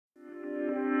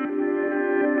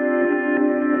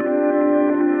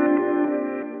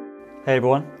Hey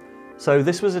everyone. So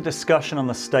this was a discussion on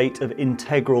the state of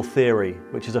integral theory,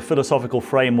 which is a philosophical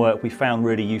framework we found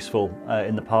really useful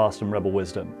in the past in Rebel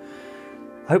Wisdom.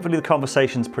 Hopefully the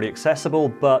conversation's pretty accessible,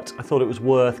 but I thought it was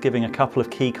worth giving a couple of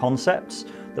key concepts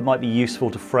that might be useful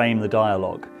to frame the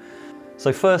dialogue.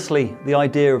 So firstly, the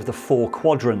idea of the four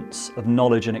quadrants of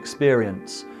knowledge and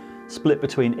experience, split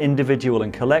between individual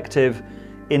and collective,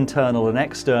 internal and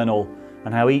external,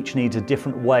 and how each needs a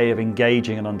different way of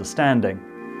engaging and understanding.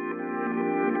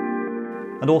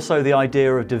 And also the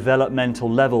idea of developmental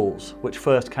levels, which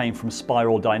first came from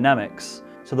spiral dynamics.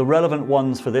 So the relevant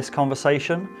ones for this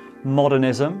conversation: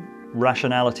 modernism,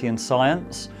 rationality and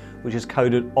science, which is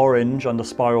coded orange under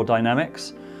spiral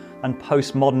dynamics, and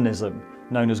postmodernism,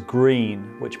 known as green,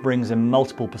 which brings in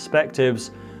multiple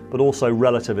perspectives, but also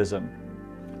relativism.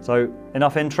 So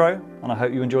enough intro, and I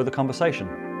hope you enjoy the conversation.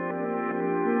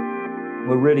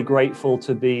 We're really grateful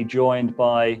to be joined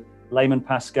by Layman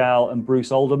Pascal and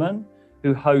Bruce Alderman,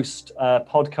 who host a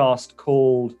podcast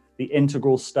called The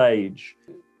Integral Stage.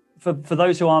 For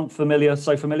those who aren't familiar,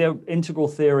 integral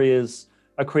theory is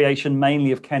a creation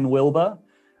mainly of Ken Wilber,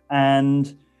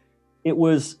 and it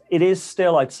is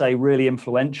still, I'd say, really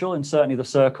influential in certainly the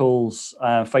circles,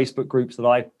 Facebook groups that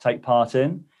I take part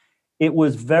in. It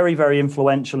was very, very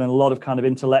influential in a lot of kind of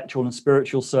intellectual and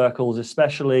spiritual circles,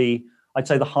 especially, I'd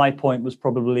say the high point was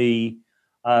probably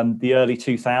the early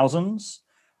 2000s.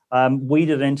 We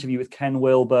did an interview with Ken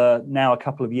Wilber now a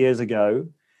couple of years ago,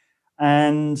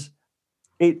 and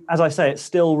as I say, it's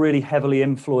still really heavily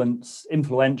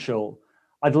influential.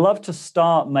 I'd love to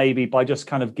start maybe by just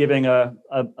kind of giving a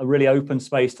really open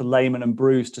space to Layman and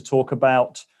Bruce to talk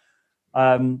about,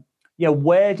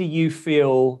 where do you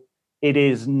feel it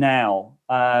is now?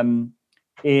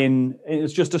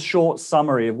 It's just a short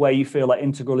summary of where you feel like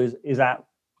integral is at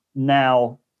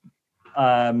now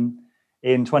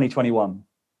in 2021.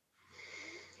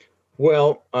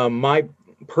 Well, my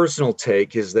personal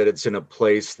take is that it's in a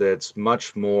place that's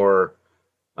much more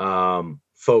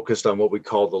focused on what we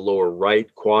call the lower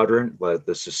right quadrant, like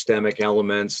the systemic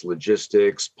elements,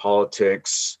 logistics,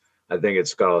 politics. I think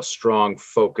it's got a strong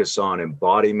focus on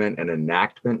embodiment and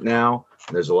enactment now.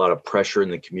 There's a lot of pressure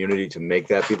in the community to make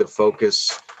that be the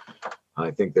focus. I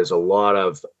think there's a lot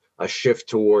of a shift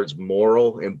towards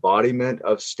moral embodiment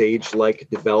of stage-like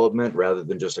development rather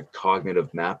than just a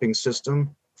cognitive mapping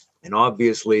system. And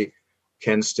obviously,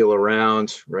 Ken's still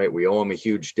around, right? We owe him a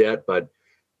huge debt, but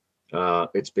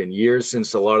it's been years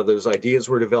since a lot of those ideas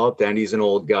were developed, and he's an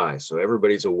old guy. So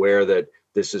everybody's aware that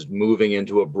this is moving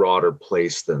into a broader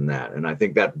place than that. And I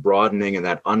think that broadening and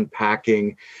that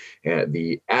unpacking and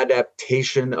the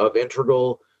adaptation of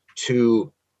integral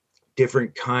to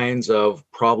different kinds of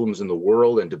problems in the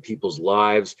world and to people's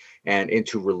lives and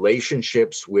into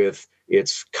relationships with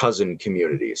its cousin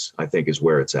communities, I think is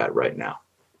where it's at right now.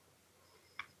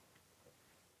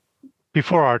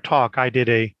 Before our talk, I did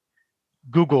a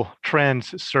Google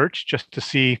Trends search just to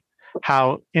see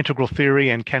how integral theory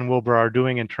and Ken Wilber are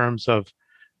doing in terms of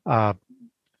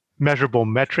measurable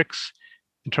metrics,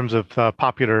 in terms of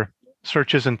popular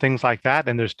searches and things like that.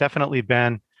 And there's definitely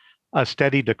been a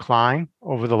steady decline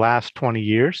over the last 20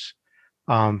 years.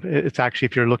 It's actually,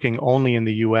 if you're looking only in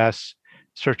the US,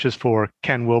 searches for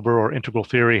Ken Wilber or integral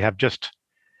theory have just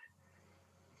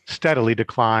steadily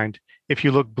declined. If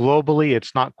you look globally,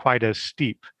 it's not quite as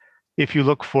steep. If you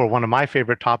look for one of my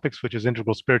favorite topics, which is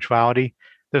integral spirituality,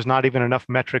 there's not even enough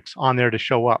metrics on there to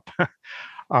show up.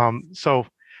 So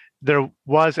there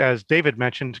was, as David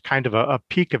mentioned, kind of a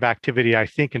peak of activity, I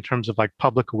think, in terms of like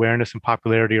public awareness and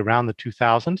popularity around the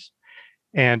 2000s.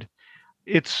 And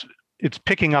it's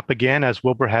picking up again as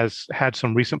Wilber has had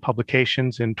some recent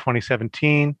publications in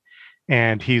 2017,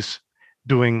 and he's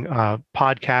doing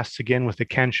podcasts again with the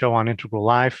Ken Show on Integral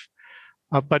Life.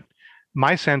 But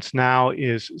my sense now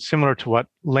is similar to what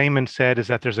Layman said, is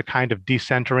that there's a kind of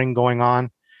decentering going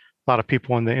on. A lot of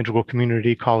people in the integral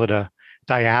community call it a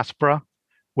diaspora,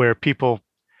 where people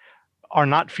are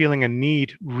not feeling a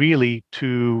need really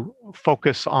to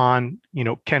focus on,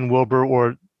 Ken Wilber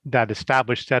or that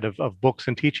established set of books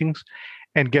and teachings,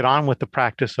 and get on with the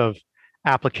practice of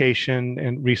application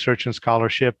and research and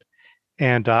scholarship.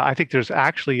 And I think there's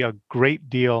actually a great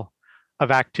deal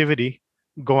of activity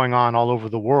going on all over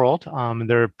the world. And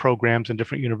there are programs in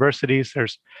different universities.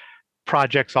 There's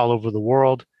projects all over the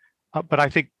world. But I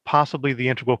think possibly the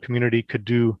integral community could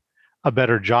do a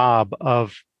better job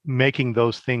of making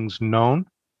those things known.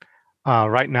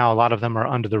 Right now, a lot of them are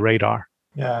under the radar.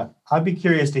 Yeah, I'd be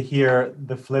curious to hear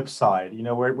the flip side.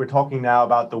 We're talking now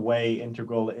about the way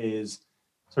integral is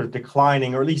sort of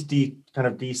declining, or at least kind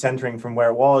of decentering from where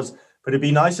it was. But it'd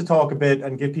be nice to talk a bit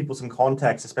and give people some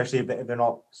context, especially if they're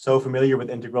not so familiar with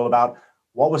Integral, about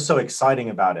what was so exciting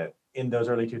about it in those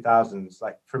early 2000s.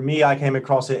 Like for me, I came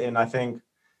across it in, I think,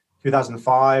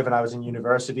 2005, and I was in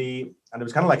university, and it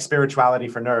was kind of like spirituality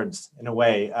for nerds in a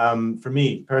way, for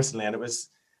me personally. And it was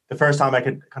the first time I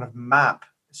could kind of map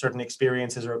certain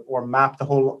experiences or map the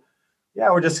whole,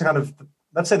 or just kind of,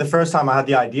 let's say the first time I had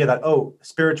the idea that, oh,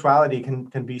 spirituality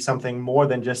can be something more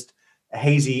than just a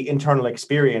hazy internal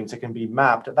experience. It can be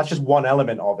mapped. That's just one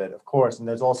element of it, of course. And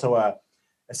there's also a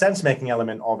sense-making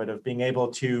element of it, of being able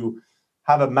to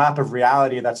have a map of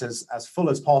reality that's as full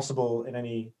as possible in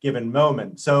any given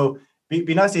moment. So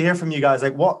be nice to hear from you guys.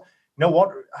 Like what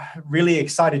really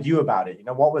excited you about it?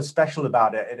 What was special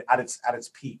about it at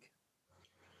its peak?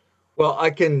 Well,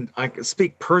 I can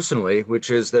speak personally,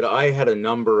 which is that I had a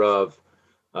number of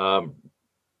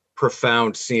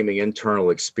profound seeming internal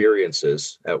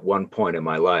experiences at one point in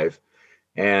my life.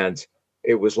 And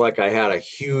it was like I had a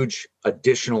huge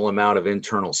additional amount of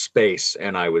internal space,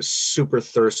 and I was super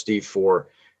thirsty for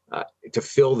to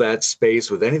fill that space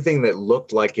with anything that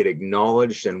looked like it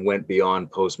acknowledged and went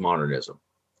beyond postmodernism.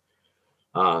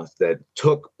 That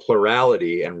took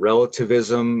plurality and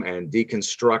relativism and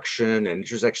deconstruction and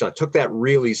intersection. I took that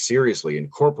really seriously,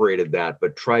 incorporated that,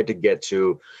 but tried to get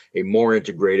to a more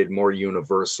integrated, more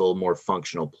universal, more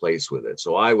functional place with it.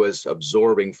 So I was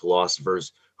absorbing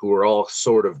philosophers who were all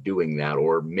sort of doing that,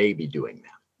 or maybe doing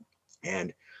that.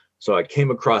 And so I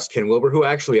came across Ken Wilber, who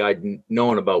actually I'd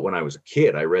known about when I was a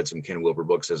kid. I read some Ken Wilber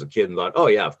books as a kid and thought, oh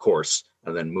yeah, of course,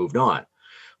 and then moved on.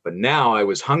 But now I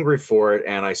was hungry for it,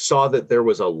 and I saw that there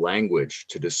was a language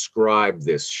to describe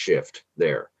this shift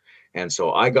there. And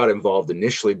so I got involved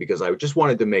initially because I just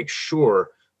wanted to make sure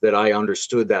that I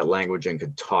understood that language and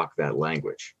could talk that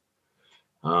language.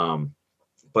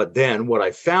 But then what I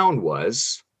found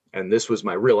was, and this was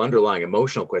my real underlying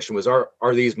emotional question, was, are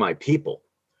these my people?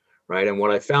 Right? And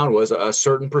what I found was a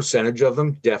certain percentage of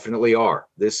them definitely are.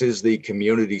 This is the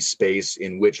community space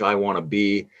in which I want to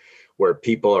be, where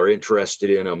people are interested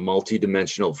in a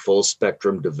multidimensional, full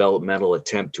spectrum developmental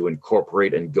attempt to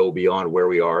incorporate and go beyond where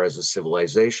we are as a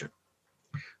civilization.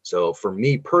 So for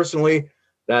me personally,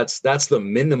 that's the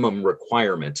minimum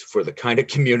requirement for the kind of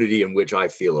community in which I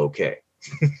feel okay.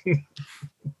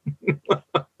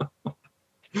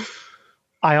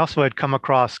 I also had come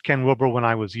across Ken Wilber when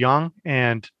I was young,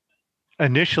 and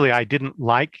initially I didn't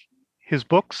like his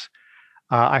books.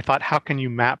 I thought, how can you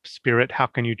map spirit? How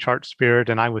can you chart spirit?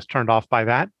 And I was turned off by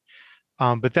that.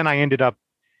 But then I ended up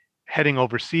heading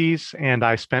overseas, and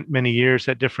I spent many years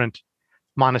at different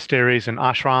monasteries and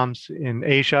ashrams in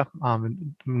Asia,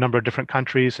 in a number of different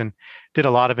countries, and did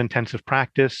a lot of intensive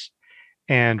practice,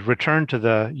 and returned to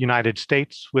the United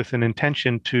States with an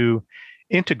intention to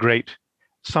integrate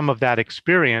some of that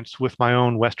experience with my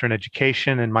own Western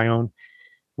education and my own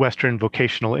Western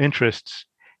vocational interests.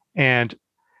 And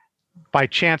by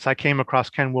chance, I came across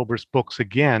Ken Wilber's books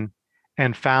again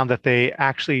and found that they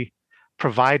actually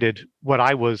provided what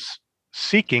I was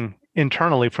seeking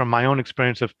internally from my own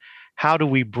experience of how do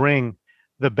we bring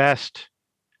the best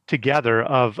together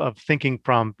of thinking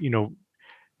from,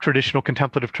 traditional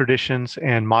contemplative traditions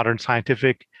and modern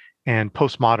scientific and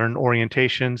postmodern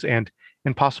orientations, and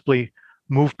possibly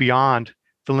move beyond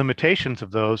the limitations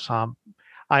of those.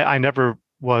 I never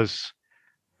was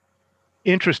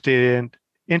interested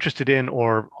in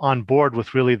or on board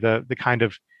with really the kind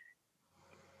of,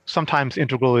 sometimes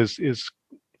Integral is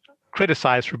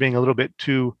criticized for being a little bit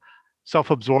too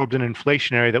self-absorbed and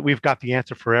inflationary, that we've got the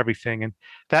answer for everything. And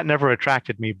that never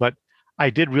attracted me. But I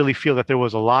did really feel that there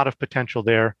was a lot of potential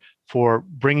there for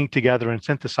bringing together and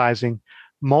synthesizing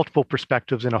multiple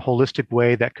perspectives in a holistic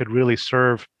way that could really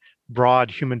serve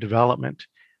broad human development.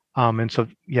 And so,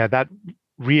 that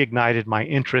reignited my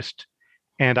interest.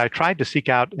 And I tried to seek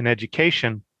out an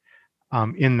education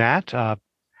in that.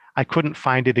 I couldn't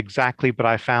find it exactly, but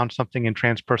I found something in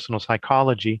transpersonal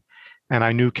psychology. And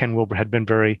I knew Ken Wilber had been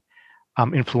very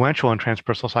influential in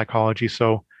transpersonal psychology.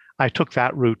 So I took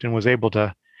that route and was able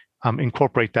to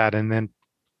incorporate that. And then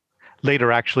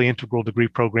later, actually, integral degree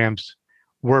programs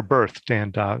were birthed,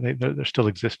 and they're still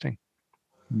existing.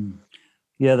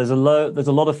 Yeah, there's a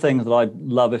lot of things that I'd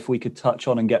love if we could touch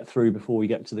on and get through before we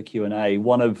get to the Q&A.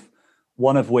 One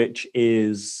of which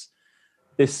is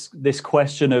this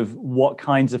question of what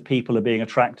kinds of people are being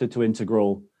attracted to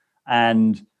Integral.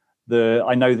 And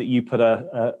I know that you put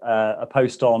a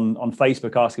post on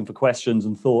Facebook asking for questions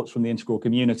and thoughts from the Integral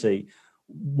community.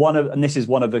 And this is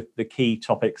one of the key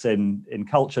topics in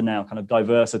culture now, kind of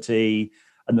diversity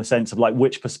and the sense of like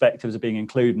which perspectives are being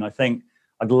included. And I think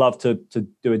I'd love to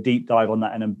do a deep dive on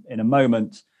that in a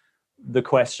moment. The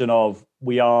question of,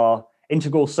 we are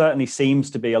Integral certainly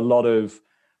seems to be a lot of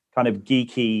kind of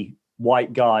geeky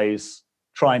white guys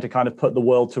trying to kind of put the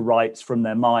world to rights from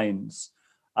their minds.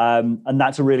 And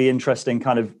that's a really interesting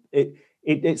kind of,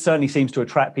 it certainly seems to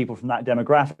attract people from that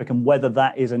demographic, and whether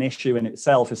that is an issue in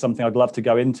itself is something I'd love to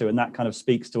go into. And that kind of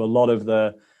speaks to a lot of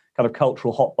the kind of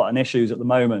cultural hot button issues at the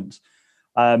moment.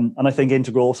 And I think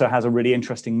Integral also has a really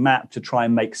interesting map to try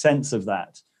and make sense of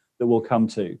that we'll come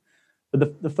to.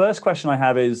 But the first question I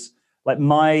have is, like,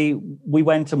 we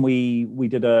went and we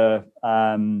did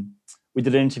an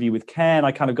interview with Ken.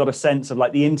 I kind of got a sense of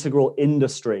like the integral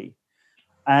industry.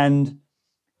 And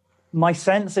my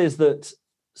sense is that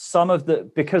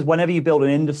because whenever you build an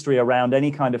industry around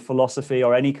any kind of philosophy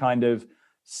or any kind of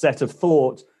set of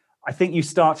thought, I think you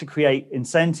start to create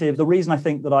incentive. The reason I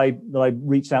think that I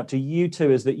reached out to you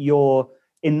two is that you're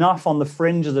enough on the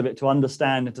fringes of it to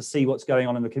understand and to see what's going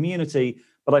on in the community.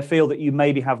 But I feel that you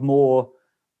maybe have more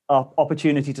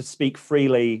opportunity to speak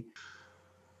freely.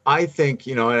 I think,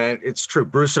 and it's true,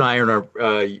 Bruce and I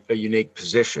are in a unique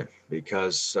position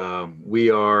because we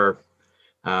have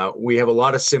a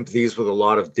lot of sympathies with a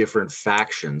lot of different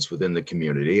factions within the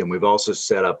community. And we've also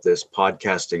set up this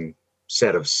podcasting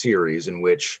set of series in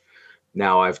which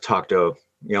now I've talked to,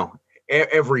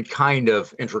 every kind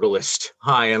of integralist,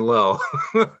 high and low.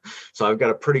 So I've got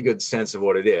a pretty good sense of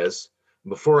what it is.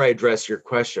 Before I address your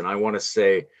question, I want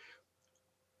to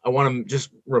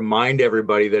just remind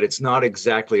everybody that it's not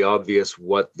exactly obvious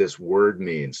what this word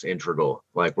means, integral.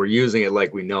 Like, we're using it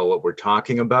like we know what we're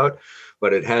talking about,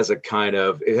 but it has at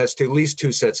least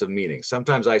two sets of meanings.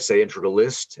 Sometimes I say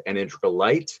integralist and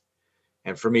integralite.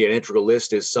 And for me, an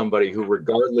integralist is somebody who,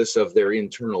 regardless of their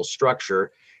internal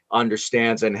structure,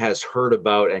 understands and has heard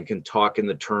about and can talk in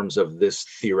the terms of this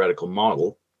theoretical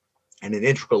model. And an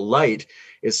integralite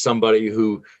is somebody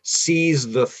who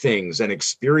sees the things and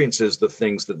experiences the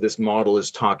things that this model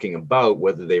is talking about,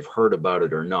 whether they've heard about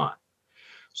it or not.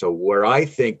 So where I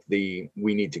think we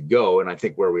need to go, and I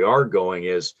think where we are going,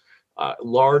 is a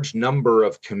large number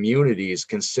of communities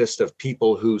consist of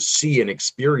people who see and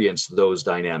experience those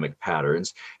dynamic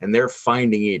patterns, and they're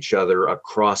finding each other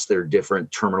across their different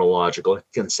terminological,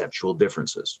 conceptual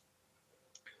differences.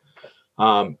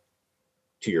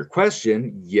 To your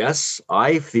question, yes,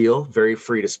 I feel very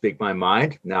free to speak my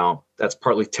mind. Now, that's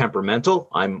partly temperamental.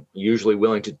 I'm usually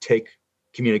willing to take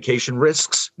communication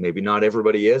risks. Maybe not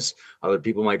everybody is. Other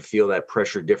people might feel that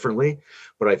pressure differently.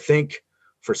 But I think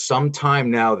for some time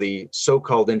now, the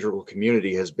so-called integral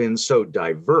community has been so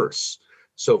diverse,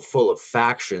 so full of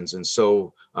factions, and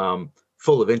so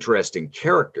full of interesting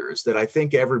characters that I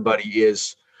think everybody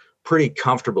is pretty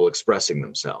comfortable expressing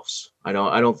themselves. I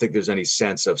don't think there's any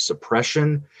sense of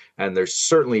suppression, and there's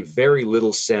certainly very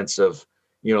little sense of,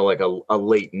 like a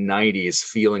late 90s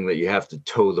feeling that you have to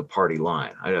toe the party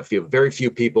line. I feel very few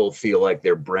people feel like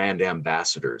they're brand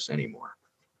ambassadors anymore.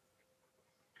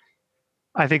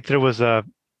 I think there was a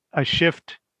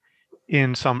shift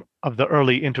in some of the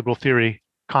early integral theory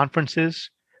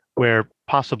conferences, where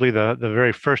possibly the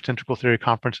very first integral theory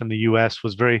conference in the US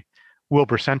was very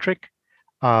Wilber-centric.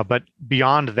 But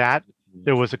beyond that,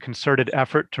 there was a concerted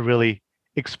effort to really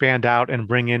expand out and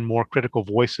bring in more critical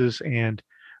voices and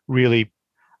really,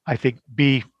 I think,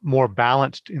 be more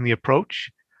balanced in the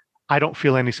approach. I don't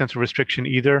feel any sense of restriction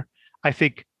either. I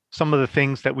think some of the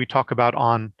things that we talk about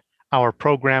on our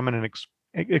program and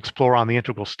explore on the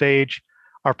integral stage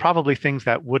are probably things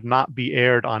that would not be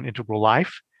aired on Integral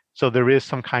Life. So there is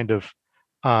some kind of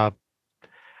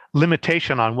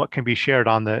limitation on what can be shared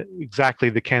on the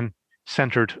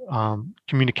Ken-centered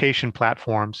communication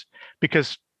platforms,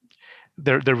 because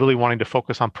they're really wanting to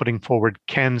focus on putting forward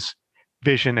Ken's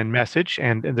vision and message,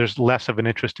 and there's less of an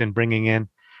interest in bringing in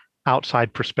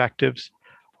outside perspectives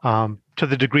to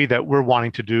the degree that we're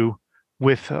wanting to do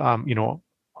with our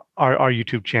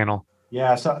YouTube channel.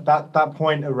 Yeah, so that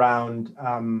point around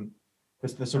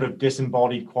the sort of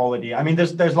disembodied quality. I mean,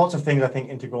 there's lots of things I think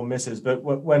Integral misses, but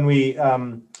when we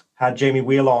had Jamie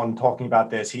Wheel on talking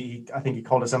about this, I think he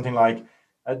called it something like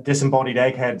disembodied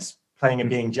eggheads playing and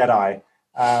being Jedi,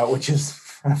 which is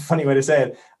a funny way to say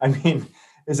it. I mean,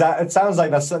 it sounds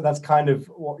like that's kind of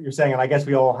what you're saying, and I guess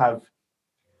we all have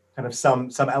kind of some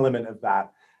element of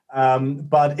that.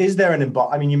 But is there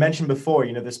I mean, you mentioned before,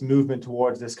 this movement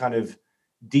towards this kind of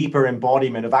deeper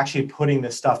embodiment of actually putting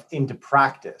this stuff into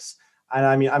practice. And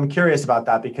I mean, I'm curious about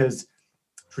that, because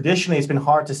traditionally it's been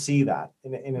hard to see that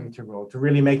in Integral, to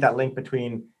really make that link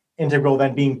between Integral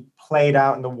then being played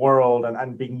out in the world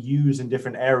and being used in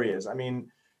different areas. I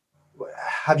mean,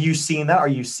 have you seen that? Are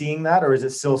you seeing that? Or is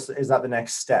that the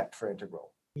next step for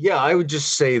Integral? Yeah, I would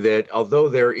just say that although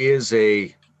there is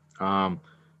a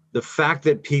The fact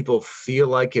that people feel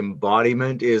like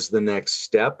embodiment is the next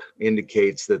step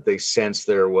indicates that they sense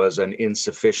there was an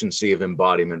insufficiency of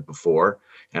embodiment before.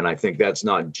 And I think that's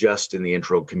not just in the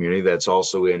integral community, that's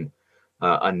also in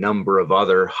a number of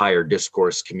other higher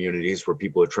discourse communities where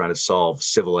people are trying to solve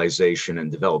civilization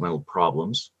and developmental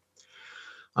problems.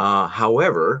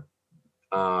 However,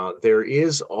 there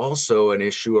is also an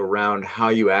issue around how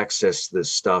you access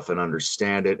this stuff and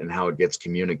understand it and how it gets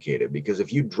communicated. Because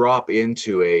if you drop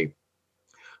into a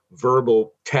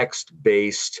verbal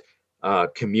text-based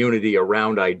community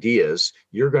around ideas,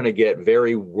 you're going to get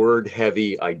very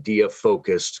word-heavy,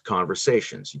 idea-focused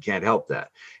conversations. You can't help that.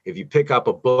 If you pick up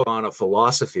a book on a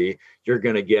philosophy, you're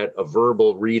going to get a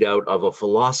verbal readout of a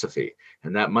philosophy.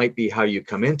 And that might be how you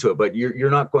come into it, but you're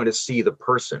not going to see the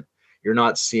person. You're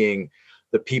not seeing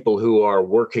the people who are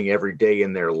working every day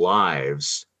in their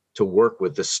lives to work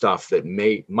with the stuff that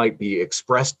might be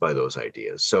expressed by those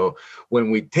ideas. So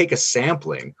when we take a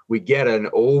sampling, we get an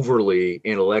overly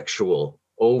intellectual,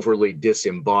 overly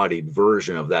disembodied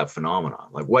version of that phenomenon.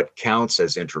 Like, what counts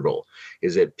as integral?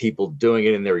 Is it people doing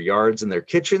it in their yards and their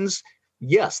kitchens?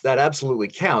 Yes, that absolutely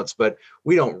counts, but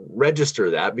we don't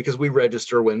register that because we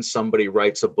register when somebody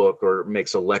writes a book or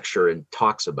makes a lecture and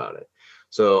talks about it.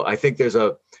 So I think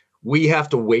we have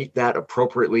to weight that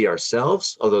appropriately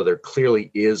ourselves, although there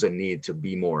clearly is a need to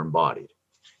be more embodied.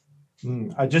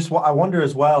 I wonder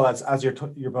as well, as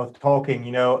you're both talking,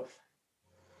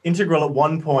 integral at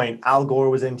one point, Al Gore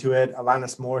was into it,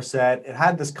 Alanis Morissette, it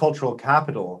had this cultural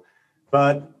capital.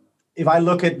 But if I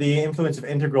look at the influence of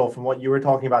integral from what you were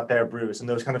talking about there, Bruce, and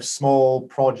those kind of small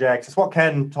projects, it's what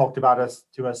Ken talked about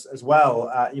to us as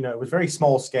well. It was very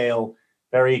small scale,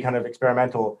 very kind of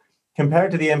experimental,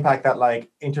 compared to the impact that like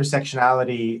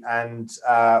intersectionality and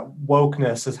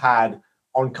wokeness has had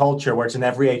on culture, where it's in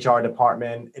every HR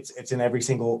department, it's in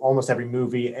almost every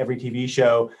movie, every TV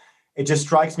show. It just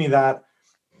strikes me that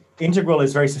integral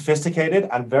is very sophisticated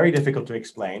and very difficult to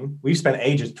explain. We've spent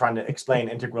ages trying to explain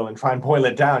integral and try and boil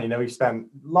it down. We've spent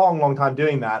long time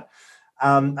doing that.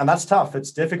 And that's tough.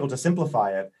 It's difficult to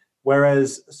simplify it.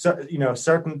 Whereas,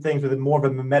 certain things with more of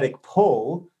a mimetic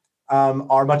pull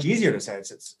are much easier to say.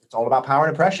 It's all about power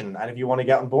and oppression. And if you want to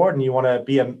get on board and you want to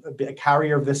be a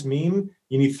carrier of this meme,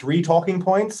 you need 3 talking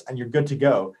points and you're good to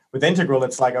go. With integral,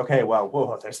 it's like, okay, well,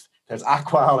 whoa, there's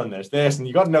Aqual and there's this, and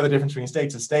you got to know the difference between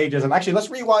states and stages. And actually, let's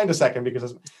rewind a second,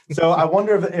 because so I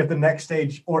wonder if the next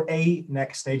stage or a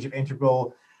next stage of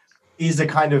integral is a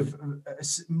kind of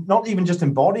not even just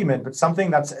embodiment, but something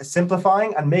that's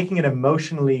simplifying and making it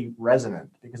emotionally resonant,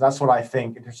 because that's what I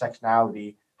think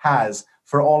intersectionality has.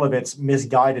 For all of its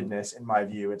misguidedness, in my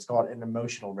view, it's got an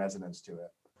emotional resonance to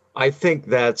it. I think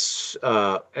that's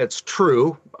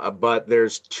true, but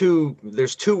there's two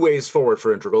ways forward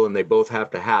for integral, and they both have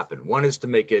to happen. One is to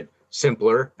make it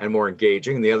simpler and more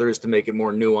engaging, and the other is to make it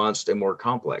more nuanced and more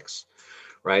complex,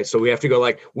 right? So we have to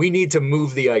go we need to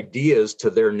move the ideas to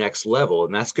their next level,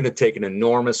 and that's going to take an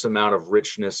enormous amount of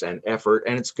richness and effort,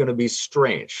 and it's going to be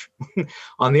strange.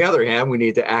 On the other hand, we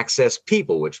need to access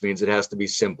people, which means it has to be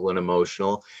simple and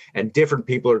emotional, and different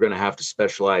people are going to have to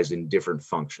specialize in different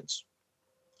functions.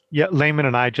 Yeah, Layman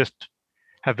and I just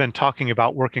have been talking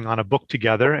about working on a book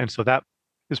together, and so that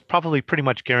is probably pretty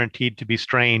much guaranteed to be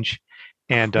strange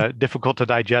and difficult to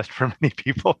digest for many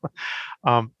people.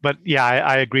 But yeah,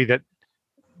 I agree that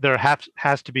there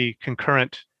has to be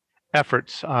concurrent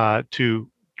efforts to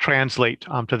translate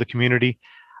to the community.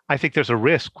 I think there's a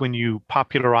risk when you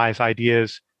popularize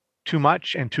ideas too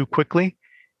much and too quickly,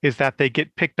 is that they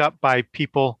get picked up by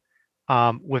people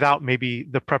without maybe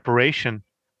the preparation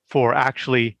for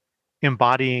actually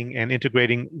embodying and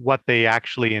integrating what they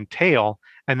actually entail,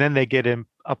 and then they get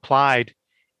applied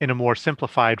in a more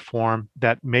simplified form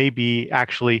that may be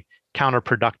actually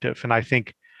counterproductive. And I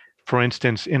think, for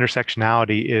instance,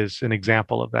 intersectionality is an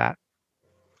example of that.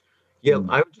 Yeah,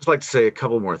 I would just like to say a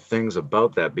couple more things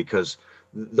about that, because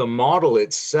the model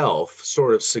itself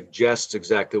sort of suggests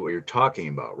exactly what you're talking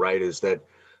about, right? Is that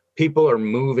people are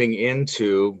moving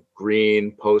into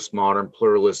green, postmodern,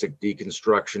 pluralistic,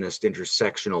 deconstructionist,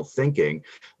 intersectional thinking.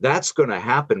 That's going to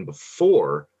happen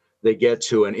before they get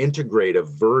to an integrative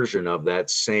version of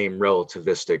that same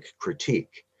relativistic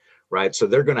critique, right? So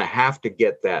they're going to have to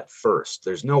get that first.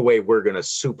 There's no way we're going to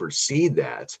supersede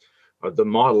that. The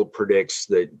model predicts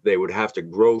that they would have to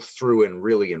grow through and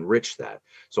really enrich that.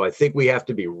 So I think we have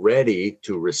to be ready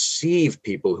to receive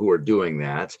people who are doing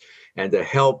that, and to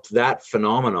help that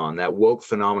phenomenon, that woke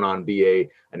phenomenon, be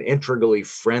an integrally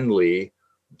friendly,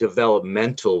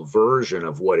 developmental version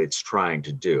of what it's trying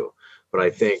to do. But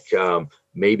I think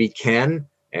maybe Ken,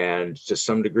 and to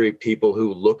some degree people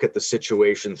who look at the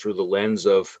situation through the lens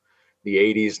of the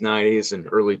 80s, 90s, and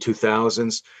early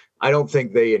 2000s, I don't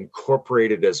think they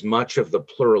incorporated as much of the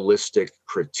pluralistic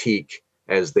critique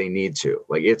as they need to.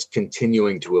 Like, it's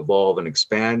continuing to evolve and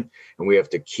expand, and we have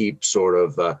to keep sort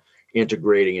of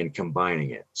integrating and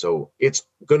combining it. So it's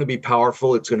going to be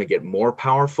powerful. It's going to get more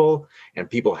powerful, and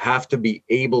people have to be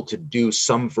able to do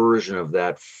some version of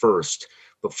that first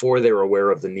before they're aware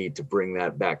of the need to bring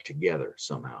that back together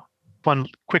somehow. One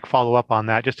quick follow-up on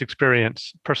that, just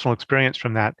personal experience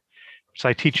from that. So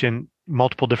I teach in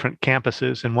multiple different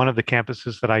campuses, and one of the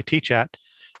campuses that I teach at,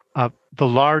 the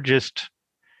largest,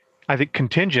 I think,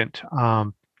 contingent,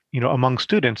 among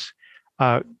students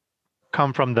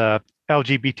come from the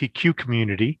LGBTQ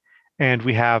community, and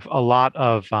we have a lot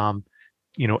of,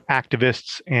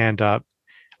 activists and,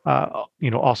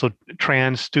 also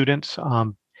trans students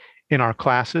in our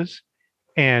classes,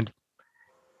 and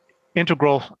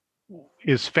integral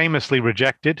is famously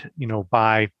rejected,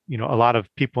 by, a lot of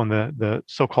people in the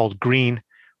so-called green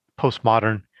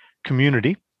postmodern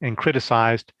community and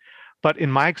criticized. But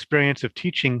in my experience of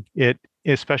teaching it,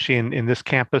 especially in this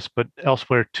campus, but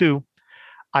elsewhere too,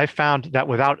 I found that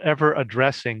without ever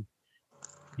addressing,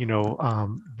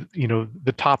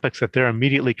 the topics that they're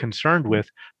immediately concerned with,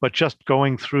 but just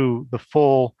going through the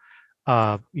full,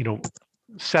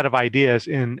 set of ideas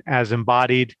in as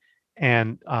embodied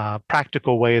and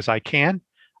practical way as I can.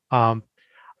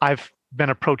 I've been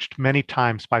approached many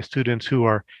times by students who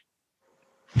are,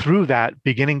 through that,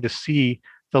 beginning to see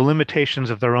the limitations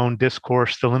of their own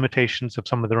discourse, the limitations of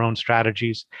some of their own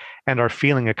strategies, and are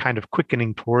feeling a kind of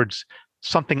quickening towards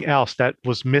something else that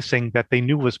was missing, that they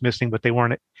knew was missing, but they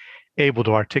weren't able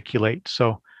to articulate.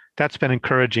 So that's been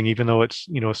encouraging, even though it's,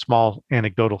 a small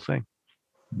anecdotal thing.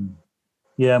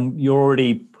 Yeah, you're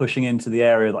already pushing into the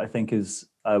area that I think is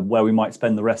where we might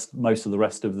spend most of the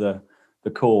rest of the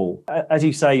call. As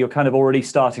you say, you're kind of already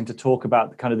starting to talk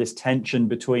about kind of this tension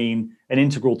between, in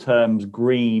integral terms,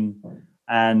 green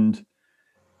and,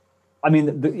 I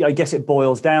mean, I guess it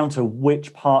boils down to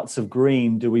which parts of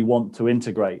green do we want to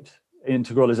integrate.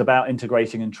 Integral is about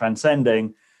integrating and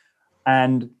transcending.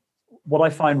 And what I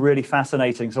find really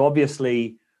fascinating, so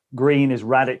obviously green is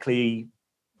radically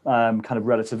kind of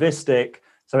relativistic.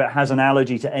 So it has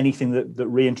analogy to anything that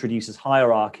reintroduces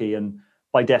hierarchy. And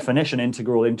by definition,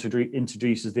 integral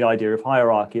introduces the idea of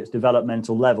hierarchy. It's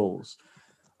developmental levels.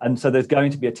 And so there's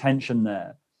going to be a tension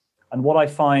there. And what I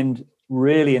find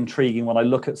really intriguing when I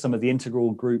look at some of the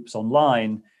integral groups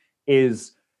online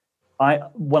is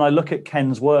when I look at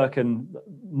Ken's work, and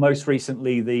most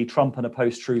recently the Trump and a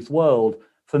Post-Truth World,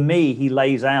 for me, he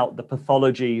lays out the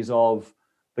pathologies of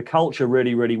the culture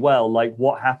really, really well. Like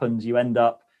what happens, you end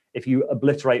up, if you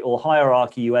obliterate all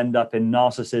hierarchy, you end up in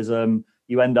narcissism,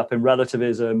 you end up in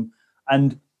relativism.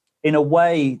 And in a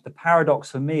way, the paradox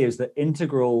for me is that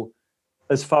integral,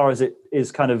 as far as it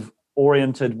is kind of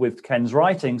oriented with Ken's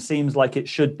writing, seems like it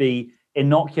should be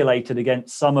inoculated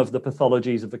against some of the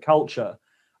pathologies of the culture.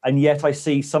 And yet I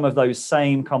see some of those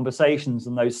same conversations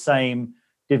and those same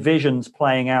divisions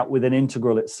playing out within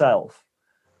integral itself.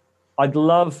 I'd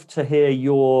love to hear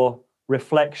your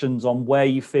reflections on where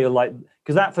you feel like,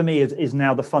 because that for me is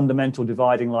now the fundamental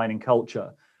dividing line in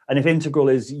culture. And if integral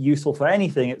is useful for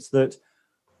anything, it's that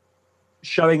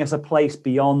showing us a place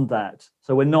beyond that.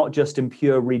 So we're not just in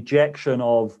pure rejection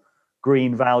of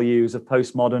green values, of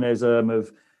postmodernism,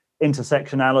 of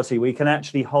intersectionality. We can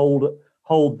actually hold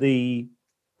the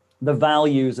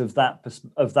values of that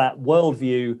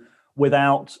worldview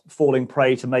without falling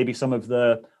prey to maybe some of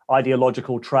the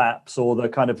ideological traps or the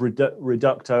kind of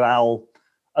reductio ad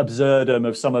absurdum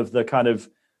of some of the kind of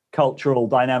cultural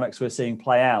dynamics we're seeing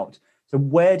play out. So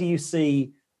where do you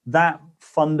see that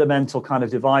fundamental kind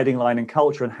of dividing line in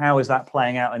culture, and how is that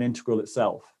playing out in integral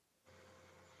itself?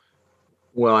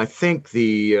 Well, I think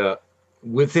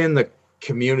within the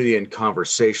community and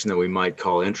conversation that we might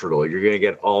call integral, you're going to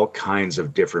get all kinds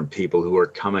of different people who are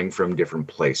coming from different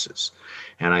places.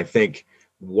 And I think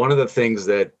one of the things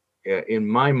that in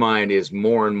my mind is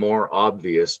more and more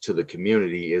obvious to the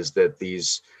community is that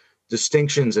these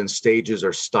distinctions and stages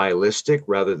are stylistic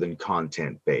rather than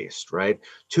content based, right?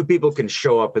 Two people can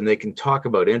show up and they can talk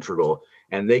about integral,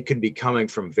 and they can be coming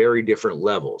from very different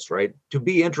levels, right? To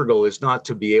be integral is not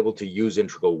to be able to use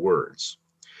integral words.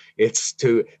 It's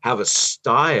to have a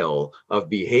style of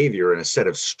behavior and a set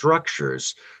of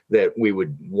structures that we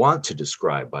would want to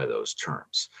describe by those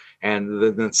terms. And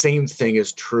the same thing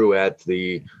is true at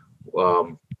the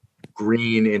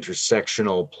green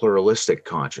intersectional pluralistic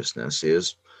consciousness.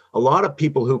 Is a lot of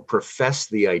people who profess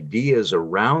the ideas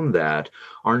around that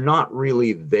are not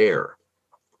really there.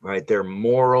 right? Their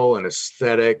moral and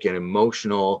aesthetic and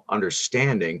emotional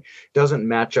understanding doesn't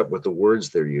match up with the words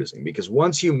they're using, because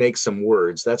once you make some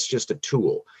words, that's just a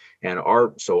tool. And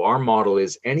our model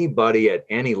is anybody at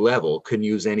any level can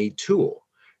use any tool.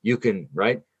 You can,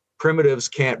 right? Primitives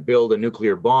can't build a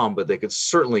nuclear bomb, but they could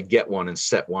certainly get one and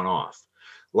set one off.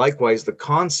 Likewise, the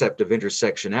concept of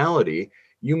intersectionality,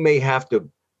 you may have to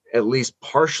at least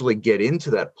partially get into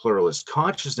that pluralist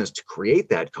consciousness to create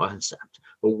that concept.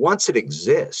 But once it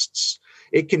exists,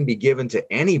 it can be given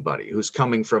to anybody who's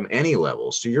coming from any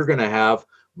level. So you're going to have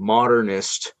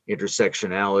modernist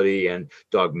intersectionality and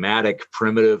dogmatic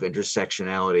primitive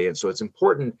intersectionality. And so it's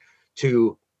important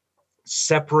to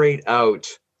separate out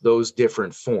those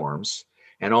different forms,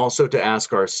 and also to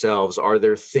ask ourselves, are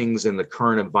there things in the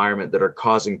current environment that are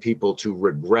causing people to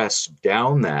regress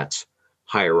down that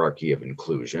hierarchy of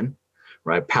inclusion,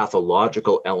 right?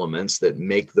 Pathological elements that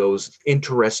make those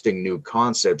interesting new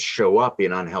concepts show up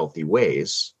in unhealthy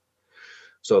ways.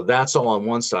 So that's all on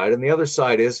one side. And the other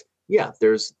side is, yeah,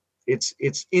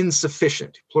 it's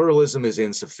insufficient. Pluralism is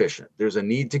insufficient. There's a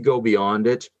need to go beyond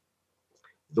it.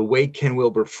 The way Ken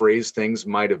Wilber phrased things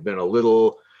might have been a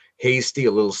little hasty,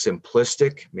 a little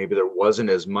simplistic. Maybe there wasn't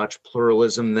as much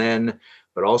pluralism then.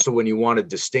 But also when you want to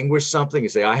distinguish something, you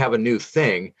say, I have a new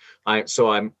thing, so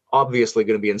I'm obviously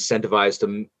going to be incentivized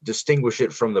to distinguish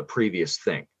it from the previous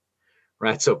thing,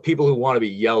 right? So people who want to be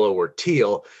yellow or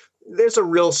teal, there's a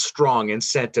real strong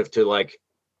incentive to like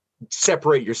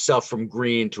separate yourself from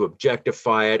green, to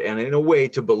objectify it, and in a way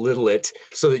to belittle it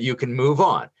so that you can move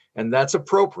on. And that's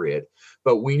appropriate.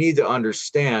 But we need to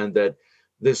understand that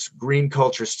this green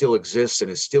culture still exists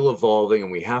and is still evolving,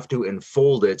 and we have to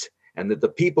enfold it, and that the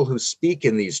people who speak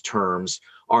in these terms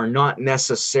are not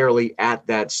necessarily at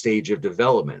that stage of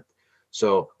development.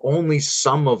 So only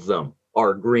some of them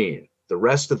are green. The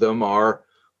rest of them are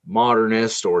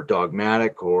modernist or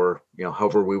dogmatic, or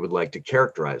however we would like to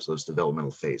characterize those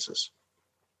developmental phases.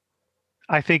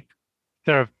 I think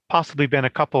there have possibly been a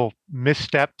couple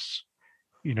missteps,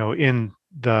 in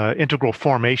the integral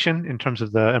formation in terms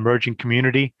of the emerging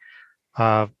community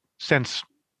since,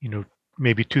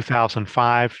 maybe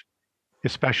 2005,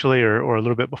 especially, or a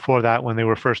little bit before that, when they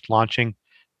were first launching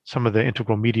some of the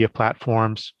integral media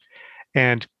platforms.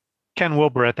 And Ken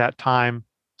Wilber at that time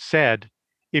said,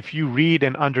 if you read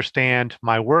and understand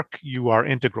my work, you are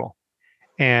integral.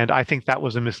 And I think that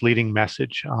was a misleading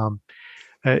message.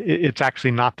 It's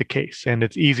actually not the case. And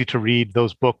it's easy to read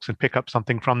those books and pick up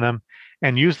something from them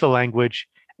and use the language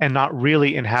and not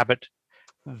really inhabit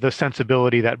the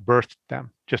sensibility that birthed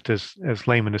them, just as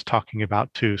Layman is talking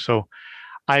about too. So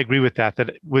I agree with that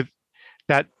with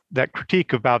that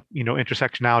critique about,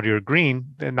 intersectionality or green,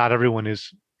 and not everyone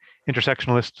is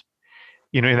intersectionalist,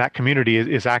 in that community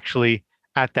is actually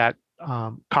at that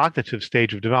cognitive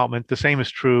stage of development. The same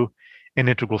is true in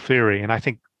integral theory. And I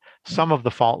think some of the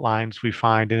fault lines we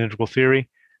find in integral theory,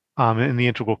 in the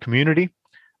integral community,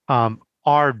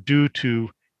 are due to,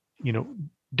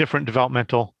 different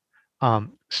developmental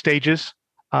stages,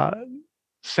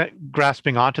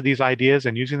 grasping onto these ideas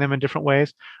and using them in different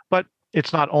ways. But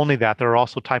it's not only that. There are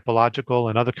also typological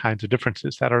and other kinds of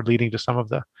differences that are leading to some of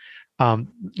the,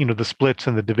 the splits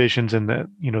and the divisions and the,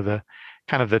 the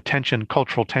kind of the tension,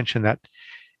 cultural tension that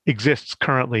exists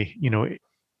currently,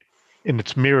 and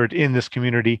it's mirrored in this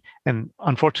community, and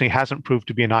unfortunately hasn't proved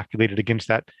to be inoculated against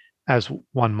that as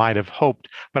one might have hoped.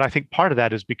 But I think part of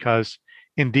that is because,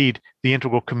 indeed, the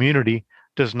integral community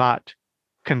does not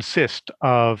consist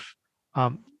of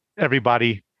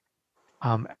everybody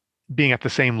being at the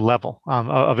same level,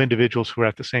 of individuals who are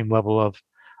at the same level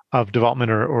of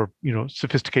development or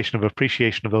sophistication of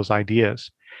appreciation of those ideas.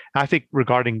 And I think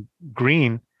regarding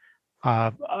green,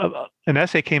 an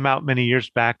essay came out many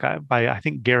years back by, I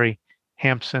think, Gary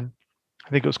Hampson. I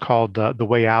think it was called The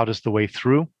Way Out is the Way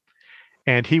Through.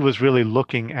 And he was really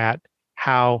looking at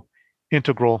how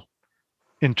integral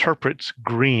interprets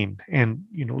green. And,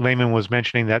 Layman was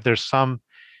mentioning that there's some,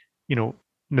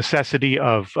 necessity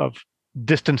of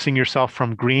distancing yourself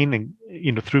from green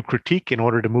and, through critique in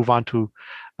order to move on to,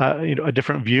 a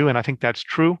different view. And I think that's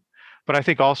true. But I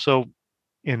think also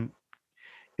in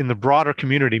the broader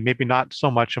community, maybe not so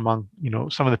much among,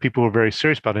 some of the people who are very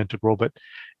serious about integral, but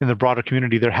in the broader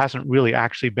community, there hasn't really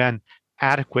actually been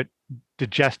adequate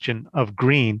digestion of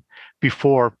green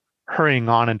before hurrying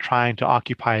on and trying to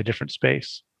occupy a different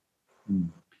space.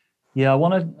 Yeah, I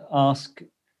want to ask,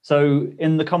 so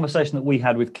in the conversation that we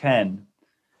had with Ken,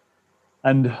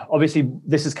 and obviously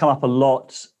this has come up a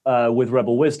lot with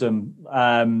Rebel Wisdom,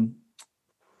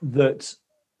 that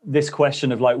this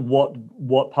question of like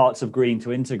what parts of green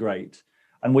to integrate.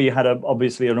 And we had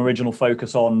obviously an original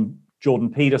focus on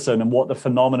Jordan Peterson and what the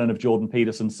phenomenon of Jordan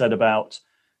Peterson said about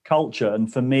culture.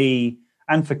 And for me,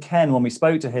 and for Ken, when we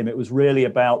spoke to him, it was really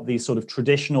about these sort of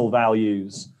traditional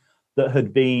values that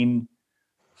had been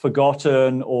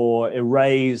forgotten or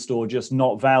erased or just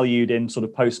not valued in sort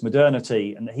of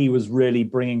post-modernity. And he was really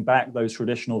bringing back those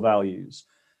traditional values.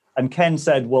 And Ken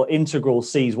said, well, Integral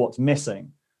sees what's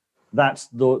missing. That's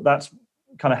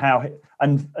kind of how,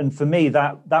 and for me,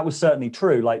 that was certainly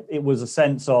true. Like, it was a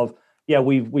sense of, yeah,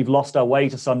 we've lost our way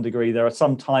to some degree. There are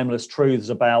some timeless truths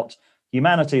about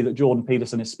humanity that Jordan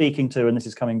Peterson is speaking to, and this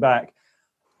is coming back.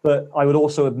 But I would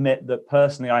also admit that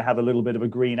personally, I have a little bit of a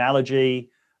green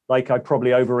allergy. Like, I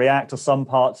probably overreact to some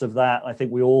parts of that. I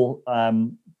think we all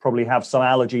probably have some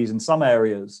allergies in some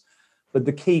areas. But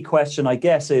the key question, I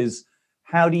guess, is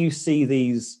how do you see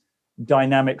these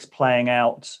dynamics playing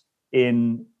out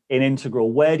in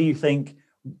Integral? Where do you think,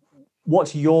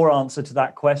 what's your answer to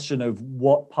that question of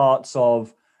what parts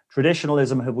of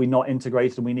traditionalism have we not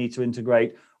integrated and we need to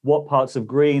integrate? What parts of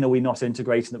green are we not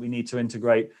integrating that we need to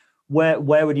integrate? Where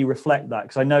would you reflect that?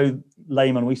 Because I know,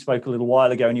 Layman, we spoke a little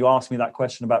while ago and you asked me that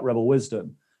question about rebel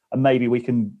wisdom, and maybe we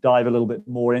can dive a little bit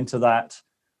more into that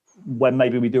when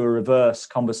maybe we do a reverse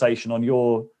conversation on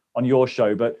your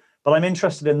show. But I'm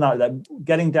interested in that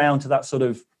getting down to that sort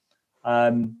of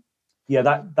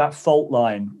that fault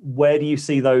line. Where do you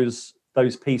see those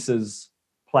pieces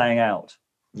playing out?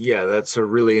 Yeah, that's a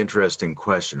really interesting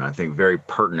question. I think very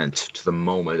pertinent to the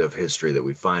moment of history that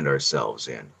we find ourselves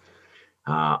in.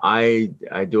 I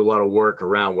do a lot of work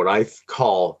around what I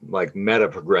call like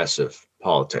meta-progressive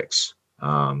politics.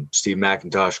 Steve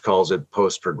McIntosh calls it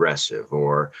post-progressive,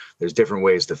 or there's different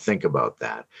ways to think about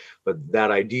that. But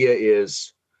that idea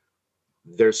is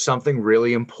there's something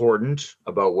really important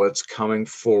about what's coming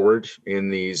forward in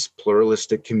these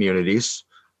pluralistic communities,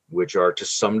 which are to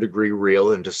some degree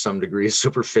real and to some degree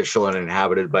superficial and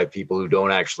inhabited by people who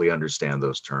don't actually understand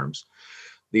those terms.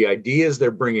 The ideas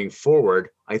they're bringing forward,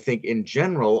 I think in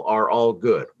general, are all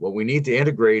good. What we need to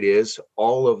integrate is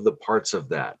all of the parts of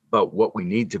that. But what we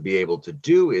need to be able to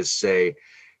do is say,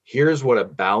 here's what a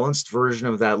balanced version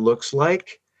of that looks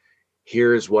like.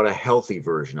 Here's what a healthy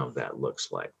version of that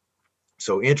looks like.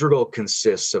 So Integral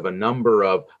consists of a number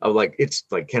of like, it's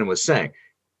like Ken was saying,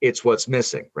 it's what's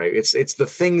missing, right? It's the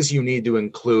things you need to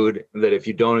include, that if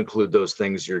you don't include those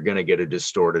things, you're going to get a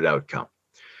distorted outcome,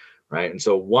 right? And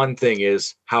so one thing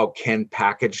is how Ken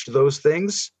packaged those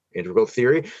things, integral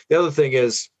theory. The other thing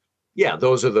is, yeah,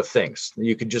 those are the things.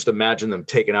 You could just imagine them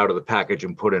taken out of the package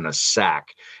and put in a sack.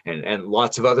 And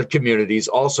lots of other communities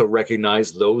also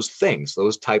recognize those things,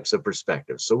 those types of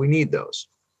perspectives. So we need those.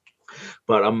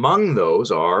 But among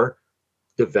those are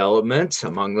development,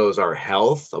 among those are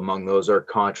health, among those are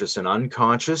conscious and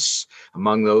unconscious,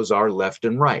 among those are left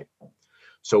and right.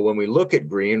 So when we look at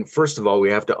green, first of all, we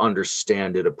have to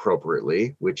understand it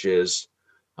appropriately, which is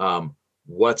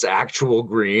what's actual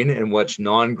green and what's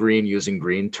non-green using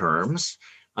green terms.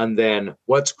 And then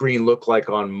what's green look like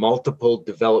on multiple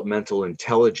developmental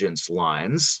intelligence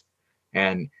lines,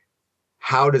 and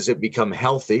how does it become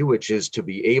healthy, which is to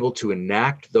be able to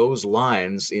enact those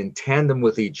lines in tandem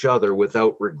with each other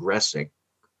without regressing.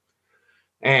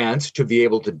 And to be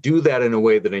able to do that in a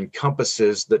way that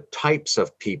encompasses the types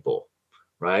of people,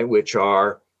 right? Which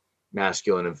are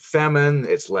masculine and feminine,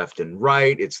 it's left and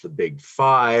right, it's the big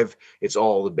five, it's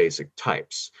all the basic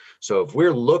types. So if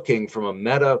we're looking from a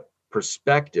meta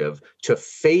perspective to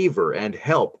favor and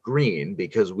help green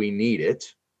because we need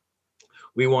it,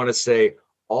 we want to say,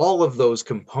 all of those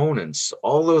components,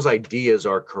 all those ideas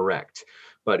are correct.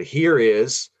 But here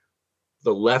is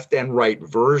the left and right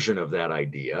version of that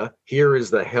idea. Here is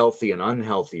the healthy and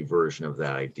unhealthy version of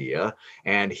that idea.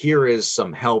 And here is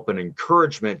some help and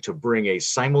encouragement to bring a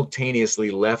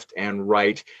simultaneously left and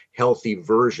right healthy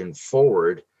version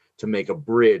forward to make a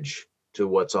bridge to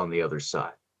what's on the other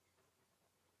side.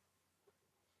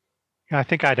 Yeah, I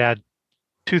think I'd add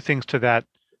two things to that.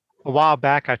 A while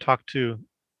back, I talked to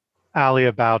Ali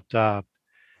about the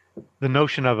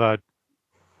notion of a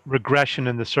regression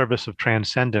in the service of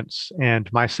transcendence,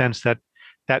 and my sense that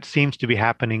that seems to be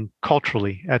happening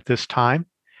culturally at this time.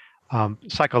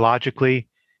 Psychologically,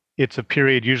 it's a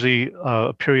period, usually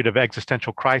a period of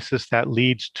existential crisis that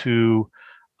leads to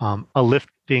a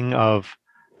lifting of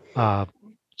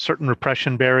certain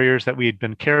repression barriers that we had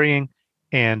been carrying,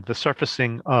 and the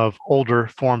surfacing of older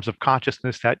forms of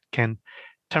consciousness that can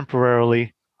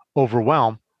temporarily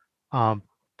overwhelm.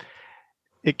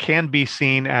 It can be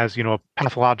seen as, a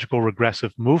pathological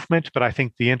regressive movement, but I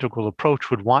think the integral approach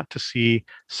would want to see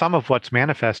some of what's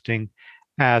manifesting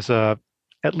as at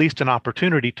least an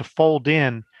opportunity to fold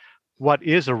in what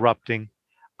is erupting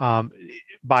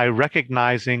by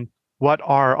recognizing what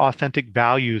are authentic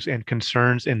values and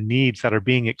concerns and needs that are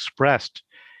being expressed,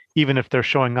 even if they're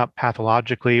showing up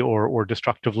pathologically or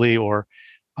destructively or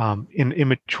in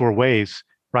immature ways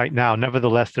right now.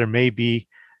 Nevertheless, there may be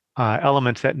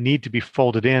elements that need to be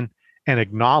folded in and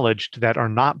acknowledged that are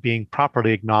not being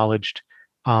properly acknowledged,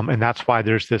 and that's why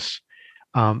there's this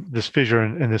this fissure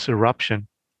and this eruption.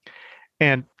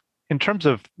 And in terms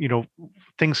of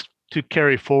things to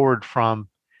carry forward from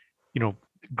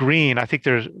green, I think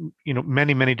there's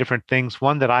many different things.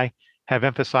 One that I have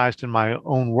emphasized in my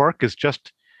own work is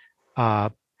just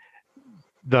the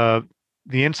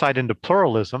insight into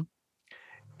pluralism,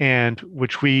 and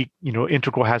which we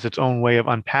Integral has its own way of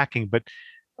unpacking, but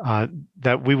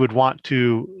that we would want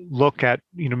to look at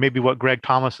maybe what Greg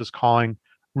Thomas is calling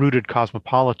rooted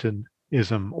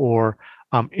cosmopolitanism or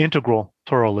integral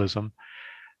pluralism.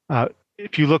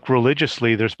 If you look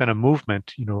religiously, there's been a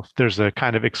movement, there's a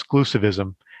kind of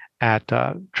exclusivism at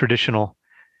traditional,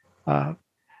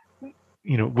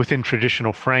 within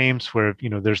traditional frames where,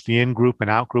 there's the in-group and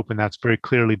out-group, and that's very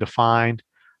clearly defined.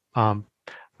 A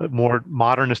more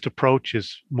modernist approach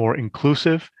is more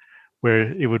inclusive,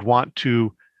 where it would want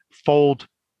to fold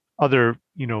other,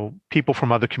 people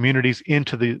from other communities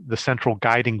into the central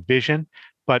guiding vision,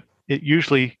 but it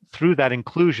usually, through that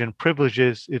inclusion,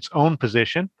 privileges its own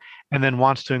position and then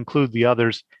wants to include the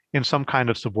others in some kind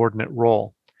of subordinate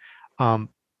role.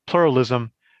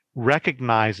 Pluralism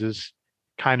recognizes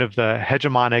kind of the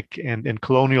hegemonic and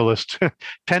colonialist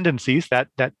tendencies that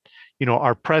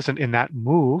are present in that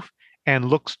move, and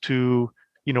looks to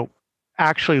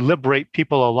actually liberate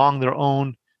people along their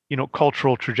own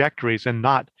cultural trajectories and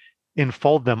not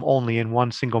enfold them only in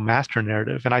one single master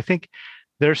narrative. And I think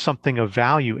there's something of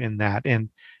value in that. And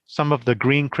some of the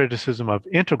green criticism of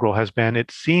Integral has been,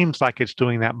 it seems like it's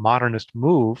doing that modernist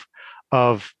move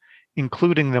of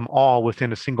including them all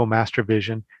within a single master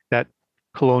vision that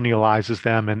colonializes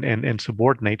them and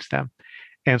subordinates them.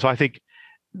 And so I think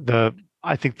the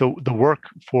work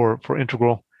for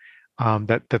Integral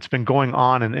that's been going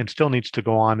on and still needs to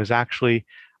go on is actually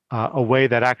a way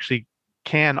that actually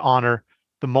can honor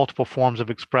the multiple forms of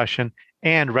expression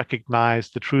and recognize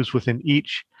the truths within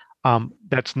each,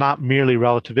 that's not merely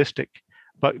relativistic,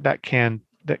 but that can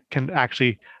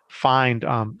actually find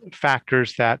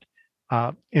factors that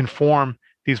inform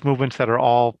these movements that are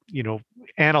all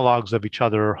analogs of each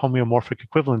other or homeomorphic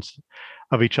equivalents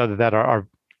of each other that are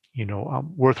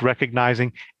worth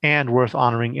recognizing and worth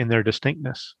honoring in their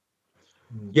distinctness.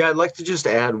 Yeah, I'd like to just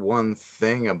add one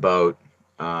thing about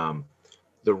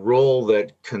the role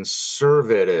that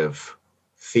conservative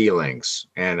feelings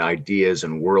and ideas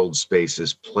and world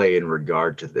spaces play in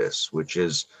regard to this, which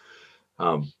is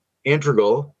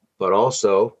integral, but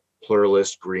also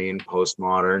pluralist, green,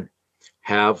 postmodern,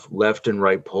 have left and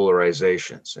right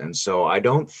polarizations. And so I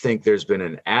don't think there's been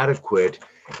an adequate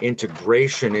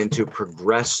integration into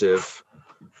progressive,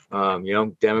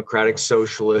 democratic,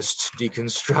 socialist,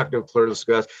 deconstructive, pluralist.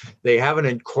 They haven't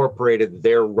incorporated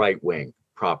their right wing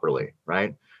properly,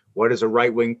 right? What is a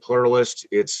right-wing pluralist?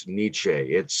 It's Nietzsche,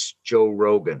 it's Joe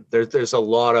Rogan. There's a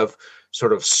lot of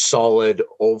sort of solid,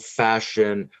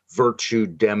 old-fashioned, virtue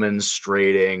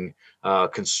demonstrating,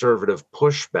 conservative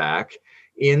pushback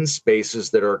in spaces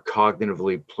that are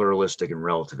cognitively pluralistic and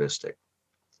relativistic.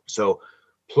 So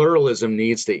pluralism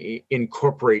needs to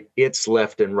incorporate its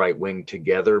left and right wing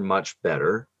together much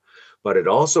better, but it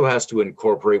also has to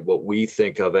incorporate what we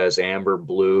think of as amber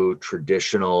blue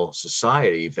traditional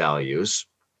society values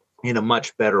in a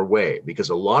much better way,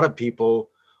 because a lot of people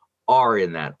are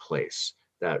in that place,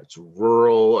 that it's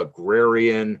rural,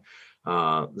 agrarian,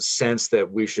 the sense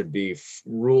that we should be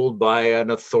ruled by an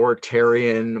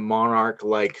authoritarian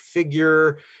monarch-like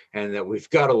figure, and that we've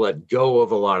got to let go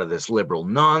of a lot of this liberal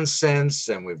nonsense,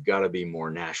 and we've got to be more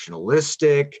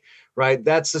nationalistic, right?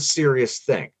 That's a serious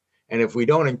thing. And if we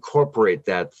don't incorporate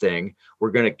that thing, we're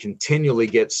going to continually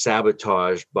get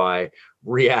sabotaged by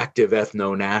reactive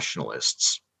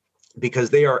ethno-nationalists, because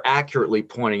they are accurately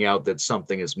pointing out that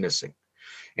something is missing.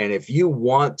 And if you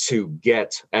want to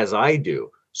get, as I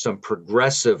do, some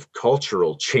progressive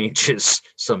cultural changes,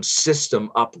 some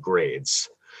system upgrades,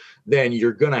 then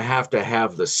you're going to have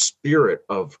the spirit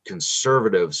of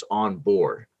conservatives on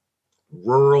board.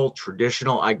 Rural,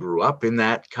 traditional, I grew up in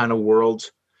that kind of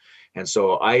world. And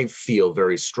so I feel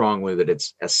very strongly that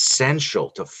it's essential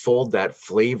to fold that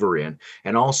flavor in.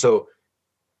 And also,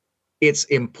 it's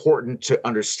important to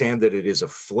understand that it is a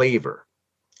flavor,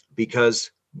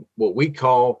 because what we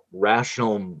call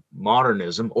rational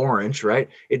modernism, orange, right?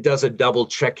 It does a double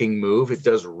checking move. It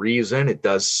does reason. It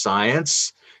does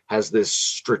science, has this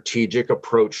strategic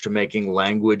approach to making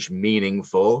language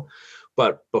meaningful.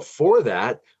 But before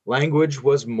that, language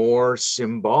was more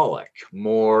symbolic,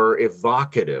 more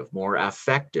evocative, more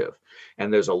affective.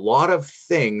 And there's a lot of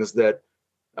things that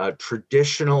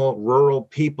traditional rural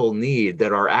people need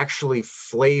that are actually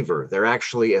flavor. They're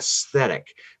actually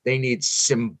aesthetic. They need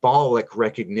symbolic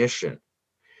recognition.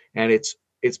 And it's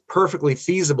perfectly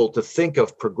feasible to think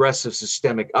of progressive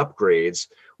systemic upgrades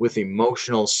with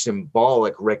emotional,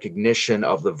 symbolic recognition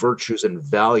of the virtues and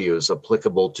values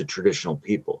applicable to traditional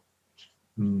people.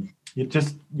 I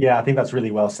think that's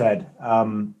really well said.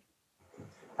 And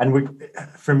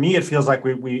for me, it feels like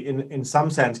we in some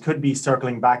sense could be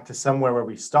circling back to somewhere where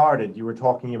we started. You were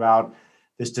talking about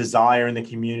this desire in the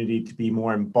community to be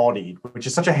more embodied, which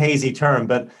is such a hazy term,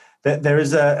 but there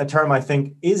is a term I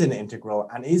think is an integral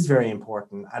and is very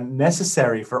important and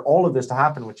necessary for all of this to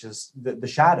happen, which is the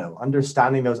shadow,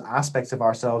 understanding those aspects of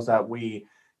ourselves that we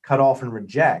cut off and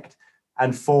reject.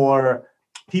 And for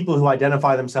people who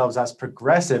identify themselves as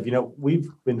progressive,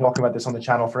 we've been talking about this on the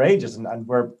channel for ages, and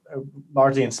we're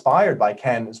largely inspired by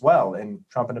Ken as well in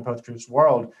Trump and the Post-Truth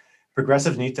world.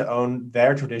 Progressives need to own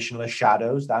their traditionalist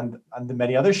shadows and the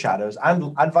many other shadows,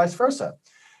 and vice versa.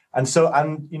 And so,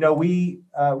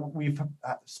 we've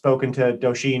spoken to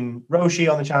Dosheen Roshi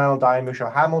on the channel, Diane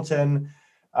Musho Hamilton.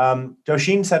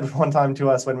 Dosheen said one time to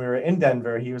us when we were in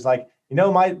Denver, he was like,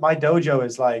 my dojo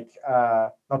is like,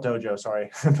 not dojo,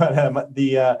 sorry, but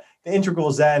the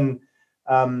Integral Zen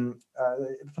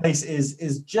place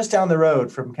is just down the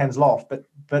road from Ken's loft,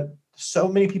 but so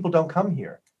many people don't come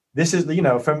here. This is,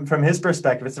 from his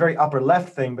perspective, it's a very upper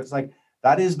left thing, but it's like,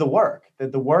 that is the work.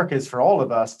 That the work is for all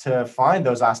of us to find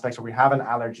those aspects where we have an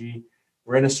allergy,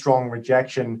 we're in a strong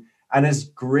rejection, and it's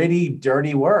gritty,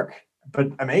 dirty work,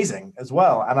 but amazing as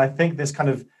well. And I think this kind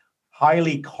of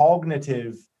highly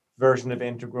cognitive version of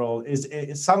integral is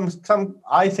some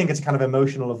I think it's a kind of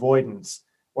emotional avoidance,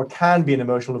 or can be an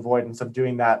emotional avoidance of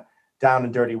doing that down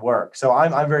and dirty work. So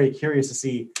I'm very curious to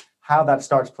see how that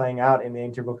starts playing out in the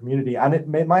integral community, and it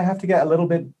might have to get a little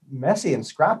bit messy and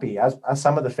scrappy, as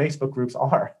some of the Facebook groups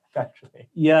are actually.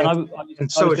 Yeah, and I was going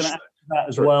to add to that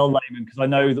as well, Layman, because I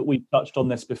know that we've touched on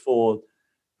this before.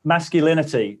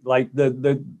 Masculinity, like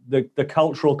the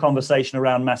cultural conversation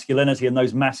around masculinity and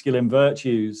those masculine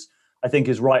virtues, I think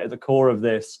is right at the core of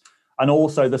this. And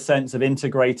also the sense of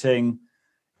integrating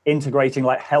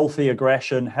like healthy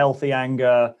aggression, healthy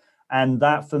anger. And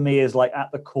that for me is like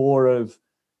at the core of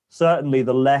certainly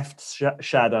the left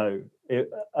shadow. It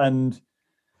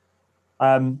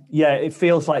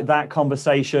feels like that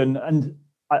conversation. And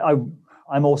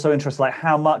I'm also interested, like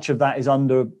how much of that is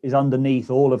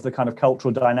underneath all of the kind of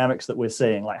cultural dynamics that we're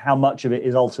seeing, like how much of it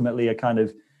is ultimately a kind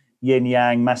of yin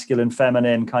yang, masculine,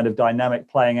 feminine kind of dynamic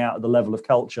playing out at the level of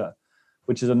culture,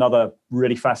 which is another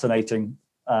really fascinating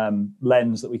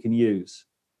lens that we can use.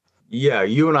 Yeah,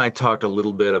 you and I talked a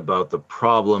little bit about the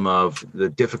problem of the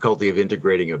difficulty of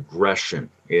integrating aggression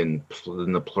in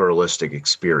the pluralistic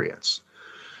experience.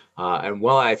 And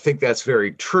while I think that's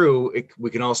very true, we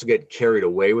can also get carried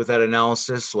away with that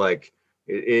analysis. Like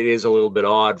it is a little bit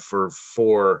odd for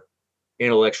four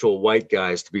intellectual white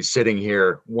guys to be sitting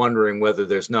here wondering whether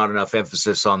there's not enough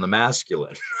emphasis on the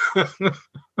masculine.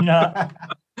 Yeah.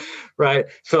 Right.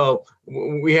 So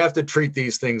we have to treat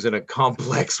these things in a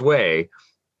complex way.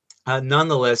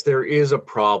 Nonetheless, there is a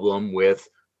problem with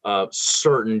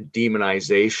certain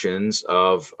demonizations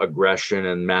of aggression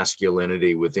and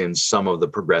masculinity within some of the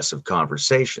progressive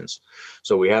conversations.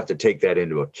 So we have to take that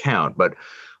into account. But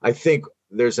I think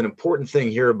there's an important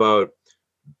thing here about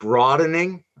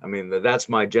broadening. I mean, that's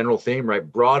my general theme,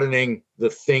 right? Broadening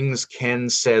the things Ken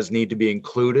says need to be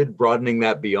included, broadening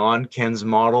that beyond Ken's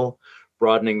model,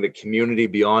 broadening the community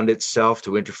beyond itself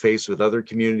to interface with other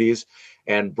communities,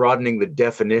 and broadening the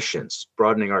definitions,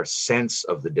 broadening our sense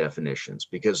of the definitions,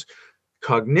 because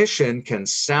cognition can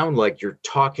sound like you're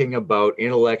talking about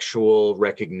intellectual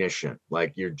recognition,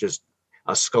 like you're just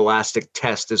a scholastic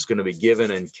test is going to be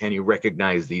given and can you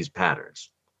recognize these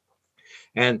patterns?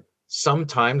 And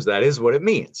sometimes that is what it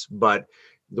means, but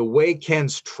the way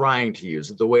Ken's trying to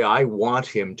use it, the way I want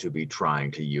him to be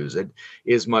trying to use it,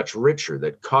 is much richer.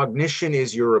 That cognition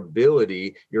is your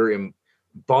ability, your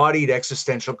embodied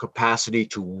existential capacity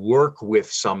to work with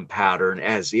some pattern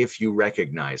as if you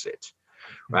recognize it,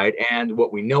 right? And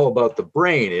what we know about the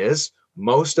brain is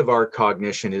most of our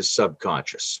cognition is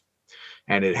subconscious.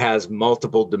 And it has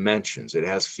multiple dimensions. It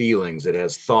has feelings, it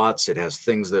has thoughts, it has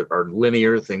things that are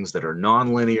linear, things that are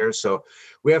nonlinear. So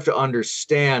we have to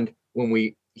understand when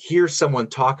we hear someone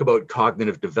talk about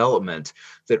cognitive development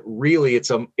that really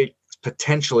it's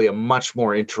potentially a much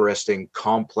more interesting,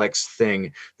 complex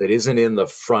thing that isn't in the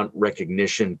front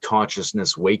recognition,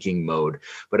 consciousness, waking mode,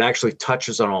 but actually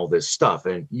touches on all this stuff.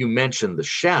 And you mentioned the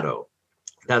shadow.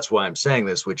 That's why I'm saying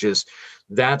this, which is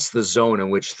that's the zone in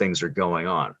which things are going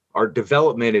on. Our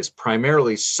development is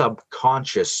primarily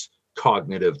subconscious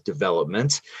cognitive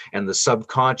development, and the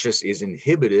subconscious is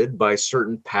inhibited by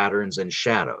certain patterns and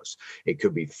shadows. It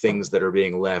could be things that are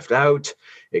being left out.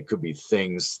 It could be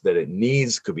things that it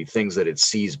needs, could be things that it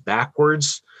sees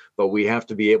backwards, but we have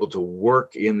to be able to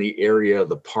work in the area,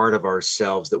 the part of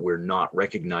ourselves that we're not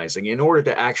recognizing in order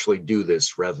to actually do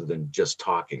this rather than just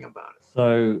talking about it.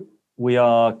 So we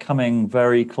are coming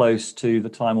very close to the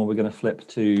time where we're going to flip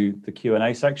to the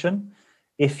Q&A section.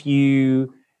 If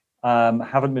you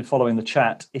haven't been following the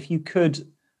chat, if you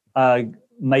could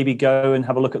maybe go and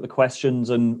have a look at the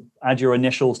questions and add your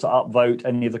initials to upvote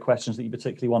any of the questions that you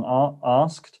particularly want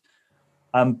asked.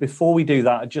 Before we do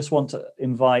that, I just want to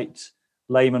invite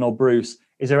Layman or Bruce.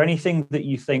 Is there anything that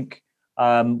you think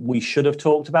we should have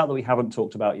talked about that we haven't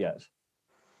talked about yet?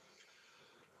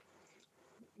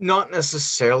 Not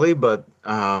necessarily, but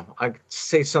I'd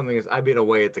say something is I've been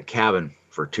away at the cabin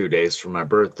for 2 days for my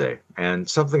birthday. And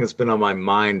something that's been on my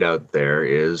mind out there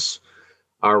is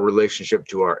our relationship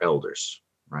to our elders,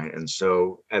 right? And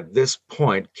so at this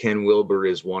point, Ken Wilber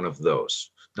is one of those.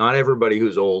 Not everybody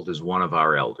who's old is one of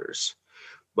our elders.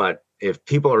 But if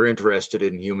people are interested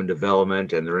in human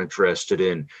development and they're interested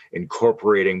in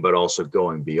incorporating, but also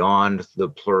going beyond the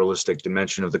pluralistic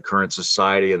dimension of the current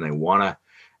society, and they want to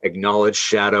acknowledge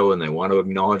shadow and they want to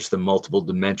acknowledge the multiple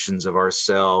dimensions of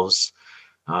ourselves,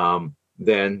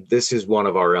 then this is one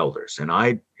of our elders. And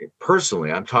I'm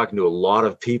talking to a lot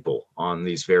of people on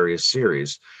these various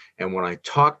series. And when I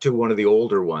talk to one of the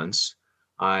older ones,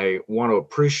 I want to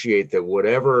appreciate that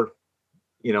whatever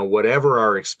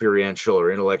our experiential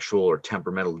or intellectual or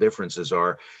temperamental differences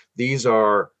are, these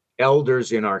are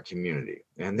elders in our community,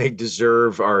 and they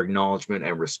deserve our acknowledgement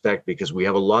and respect because we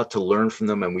have a lot to learn from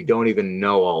them, and we don't even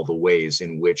know all the ways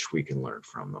in which we can learn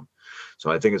from them.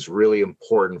 So I think it's really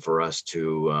important for us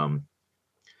to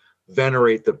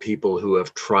venerate the people who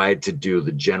have tried to do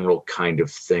the general kind of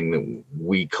thing that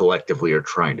we collectively are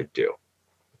trying to do.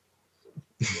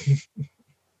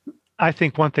 I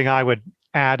think one thing I would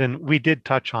add, and we did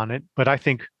touch on it, but I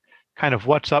think kind of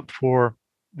what's up for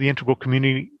the integral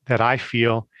community that I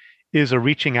feel is a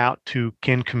reaching out to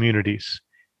kin communities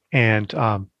and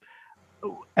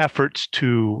efforts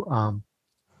to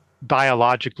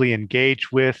dialogically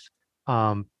engage with,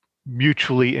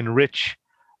 mutually enrich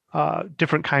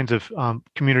different kinds of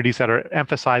communities that are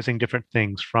emphasizing different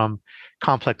things, from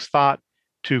complex thought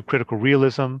to critical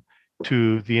realism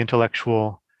to the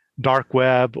intellectual dark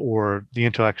web or the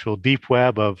intellectual deep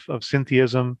web of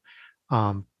syntheism,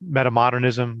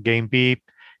 metamodernism, game beat.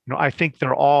 I think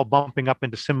they're all bumping up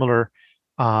into similar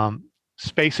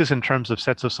spaces in terms of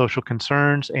sets of social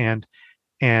concerns and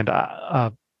kind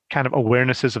of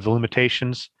awarenesses of the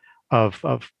limitations of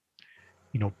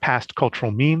past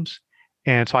cultural memes.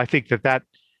 And so I think that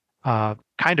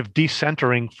kind of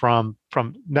decentering from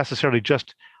necessarily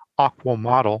just Aqua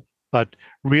model, but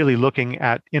really looking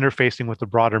at interfacing with the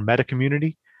broader meta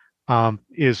community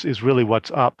is really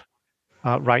what's up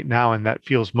right now, and that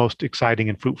feels most exciting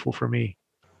and fruitful for me.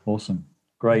 Awesome.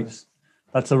 Great.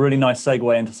 That's a really nice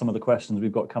segue into some of the questions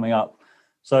we've got coming up.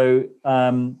 So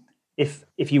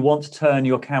if you want to turn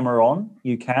your camera on,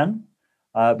 you can.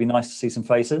 It'd be nice to see some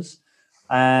faces.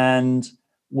 And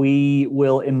we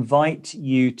will invite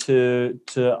you to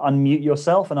unmute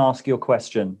yourself and ask your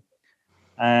question.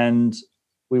 And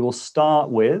we will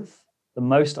start with the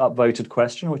most upvoted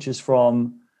question, which is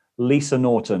from Lisa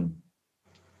Norton.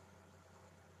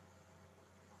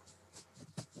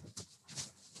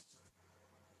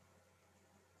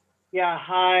 Yeah,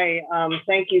 hi.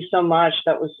 Thank you so much.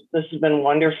 This has been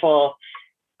wonderful.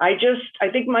 I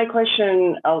think my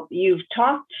question, you've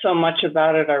talked so much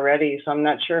about it already, so I'm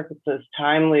not sure if it's as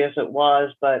timely as it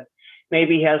was, but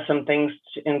maybe has some things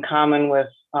in common with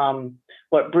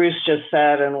what Bruce just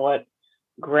said and what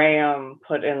Graham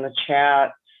put in the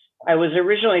chat. I was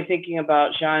originally thinking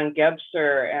about Jean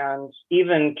Gebser, and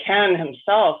even Ken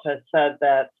himself has said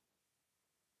that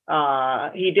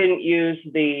he didn't use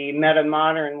the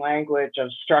meta-modern language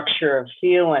of structure of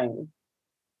feeling.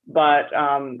 But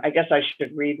I guess I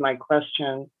should read my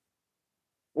question.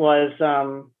 Was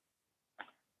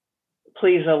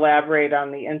please elaborate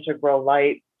on the integral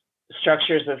light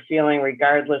structures of feeling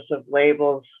regardless of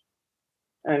labels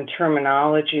and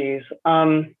terminologies.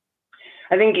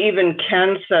 I think even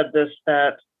Ken said this,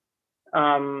 that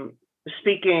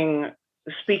speaking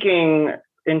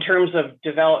in terms of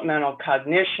developmental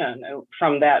cognition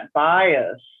from that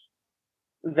bias,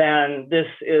 then this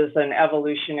is an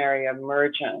evolutionary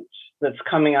emergent that's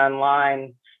coming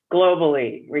online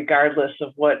globally, regardless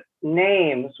of what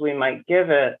names we might give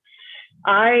it.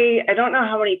 I don't know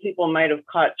how many people might have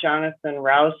caught Jonathan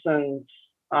Rowson's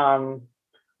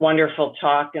wonderful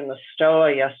talk in the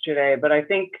Stoa yesterday, but I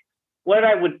think what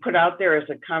I would put out there as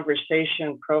a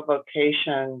conversation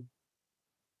provocation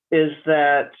is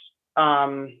that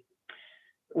I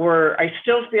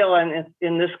still feel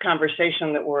in this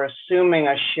conversation that we're assuming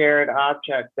a shared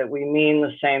object, that we mean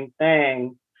the same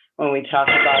thing when we talk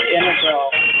about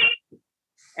integral.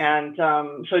 And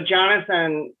so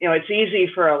Jonathan, it's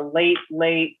easy for a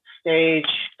late stage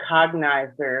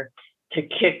cognizer to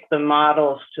kick the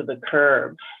models to the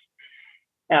curb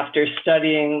after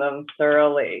studying them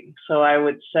thoroughly. So I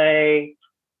would say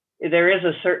there is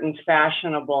a certain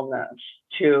fashionableness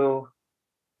to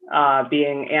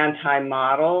being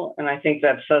anti-model. And I think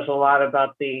that says a lot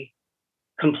about the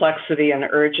complexity and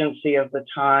urgency of the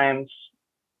times.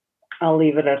 I'll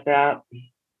leave it at that.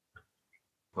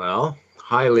 Well,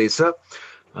 hi, Lisa.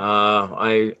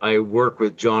 I work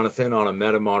with Jonathan on a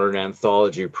metamodern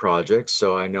anthology project,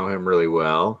 so I know him really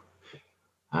well.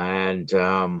 And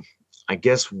I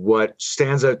guess what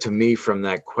stands out to me from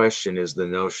that question is the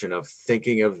notion of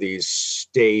thinking of these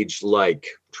stage-like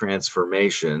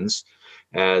transformations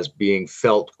as being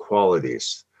felt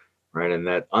qualities, right? And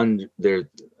that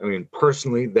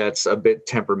personally, that's a bit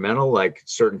temperamental. Like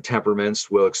certain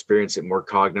temperaments will experience it more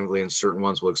cognitively and certain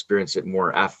ones will experience it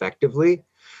more affectively.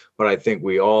 But I think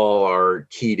we all are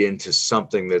keyed into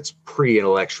something that's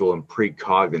pre-intellectual and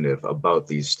pre-cognitive about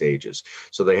these stages.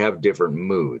 So they have different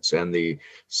moods, and the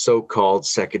so-called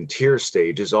second-tier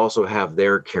stages also have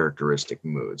their characteristic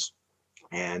moods.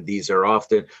 And these are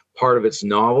often part of it's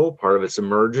novel, part of it's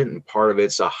emergent, and part of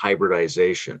it's a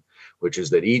hybridization, which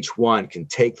is that each one can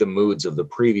take the moods of the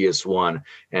previous one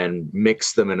and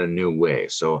mix them in a new way.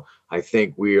 So I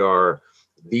think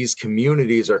these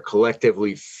communities are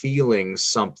collectively feeling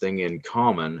something in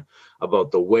common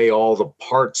about the way all the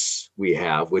parts we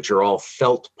have, which are all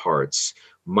felt parts,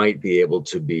 might be able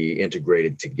to be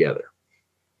integrated together.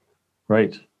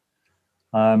 Great.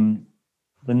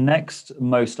 The next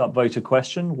most upvoted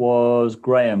question was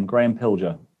Graham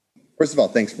Pilger. First of all,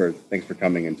 thanks for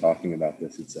coming and talking about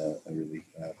this. It's a really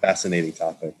fascinating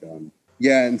topic.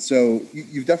 And so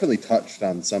you've definitely touched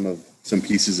on some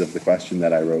pieces of the question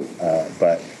that I wrote,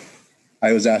 but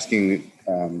I was asking,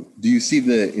 do you see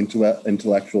the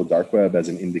intellectual dark web as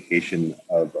an indication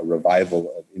of a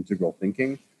revival of integral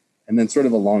thinking? And then sort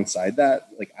of alongside that,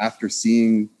 like after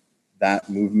seeing that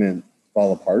movement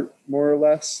fall apart, more or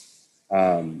less,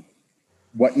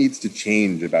 what needs to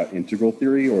change about integral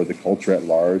theory or the culture at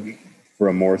large for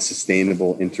a more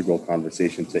sustainable integral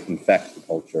conversation to infect the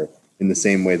culture in the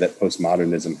same way that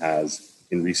postmodernism has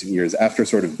in recent years, after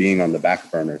sort of being on the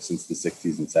back burner since the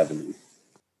 60s and 70s?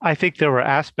 I think there were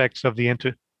aspects of the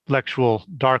intellectual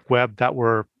dark web that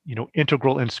were,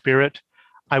 integral in spirit.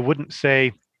 I wouldn't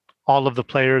say all of the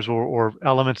players or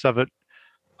elements of it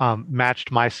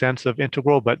matched my sense of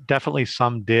integral, but definitely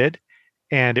some did.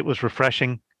 And it was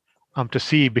refreshing to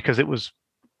see, because it was,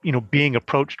 being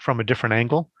approached from a different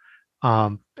angle.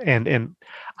 And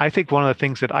I think one of the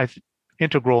things that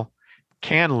integral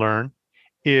can learn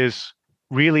is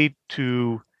really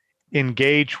to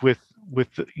engage with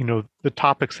the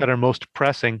topics that are most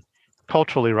pressing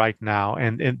culturally right now,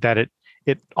 and that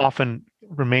it often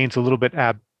remains a little bit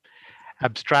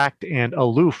abstract and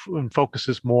aloof and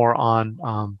focuses more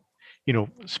on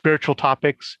spiritual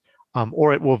topics,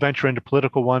 or it will venture into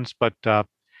political ones, but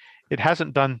it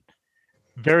hasn't done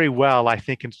very well, I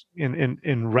think,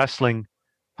 in wrestling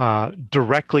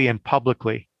directly and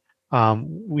publicly,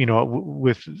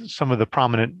 with some of the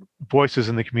prominent voices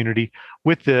in the community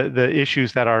with the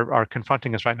issues that are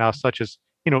confronting us right now, such as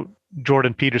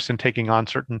Jordan Peterson taking on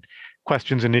certain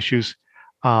questions and issues,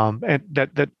 and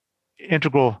that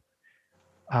integral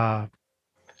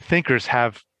thinkers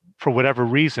have, for whatever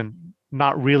reason,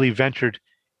 not really ventured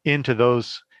into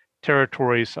those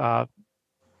territories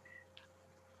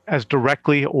as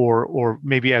directly or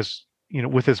maybe as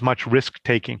with as much risk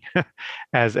taking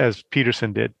as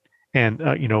Peterson did, and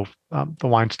the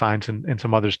Weinsteins and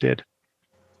some others did.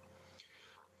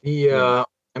 Yeah,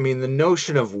 I mean, the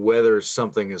notion of whether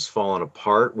something has fallen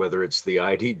apart, whether it's the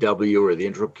IDW or the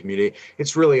integral community,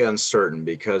 it's really uncertain,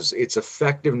 because its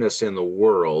effectiveness in the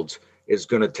world is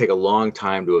going to take a long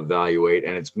time to evaluate,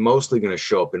 and it's mostly going to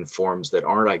show up in forms that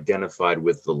aren't identified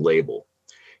with the label.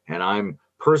 And I'm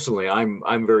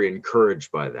very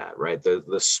encouraged by that, right?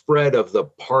 The spread of the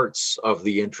parts of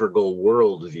the integral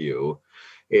worldview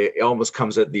it almost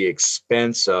comes at the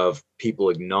expense of people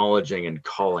acknowledging and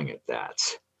calling it that,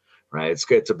 right?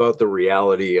 It's about the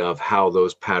reality of how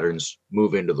those patterns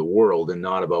move into the world and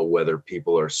not about whether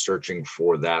people are searching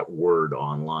for that word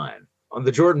online. On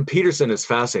the Jordan Peterson is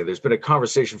fascinating. There's been a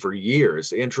conversation for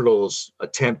years, Integral's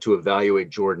attempt to evaluate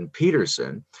Jordan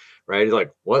Peterson, right?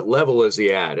 Like, what level is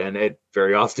he at? And it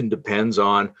very often depends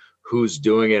on who's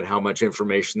doing it, how much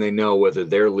information they know, whether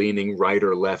they're leaning right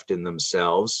or left in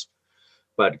themselves.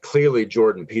 But clearly,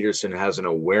 Jordan Peterson has an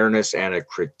awareness and a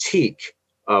critique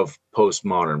of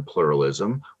postmodern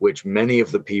pluralism, which many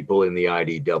of the people in the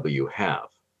IDW have.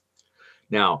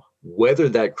 Now, whether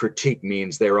that critique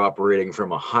means they're operating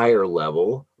from a higher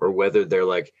level, or whether they're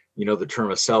like, the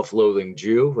term a self-loathing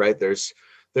Jew, right? There's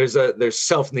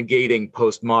self-negating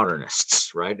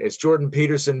postmodernists, right? Is Jordan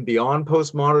Peterson beyond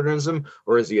postmodernism,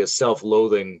 or is he a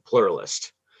self-loathing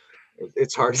pluralist?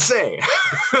 It's hard to say,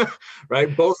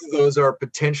 right? Both of those are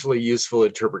potentially useful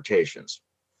interpretations.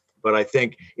 But I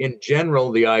think in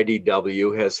general, the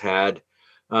IDW has had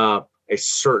a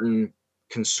certain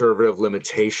conservative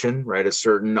limitation, right? A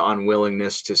certain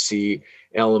unwillingness to see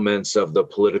elements of the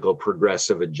political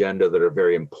progressive agenda that are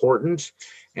very important,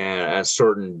 and a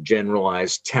certain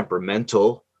generalized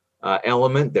temperamental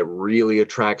element that really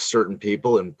attracts certain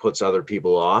people and puts other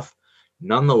people off.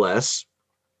 Nonetheless,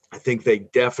 I think they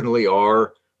definitely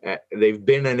are. They've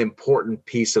been an important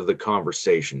piece of the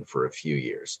conversation for a few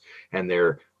years, and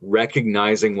they're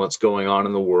recognizing what's going on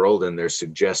in the world, and they're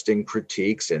suggesting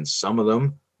critiques, and some of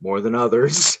them, more than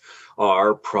others,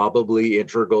 are probably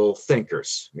integral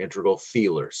thinkers, integral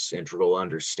feelers, integral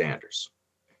understanders.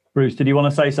 Bruce, did you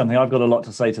want to say something? I've got a lot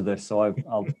to say to this, so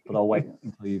I'll wait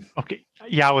until you've... Okay.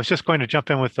 Yeah, I was just going to jump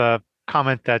in with a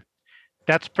comment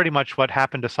that's pretty much what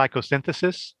happened to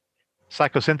psychosynthesis.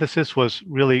 Psychosynthesis was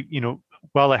really,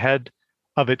 well ahead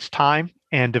of its time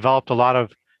and developed a lot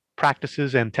of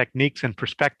practices and techniques and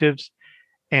perspectives.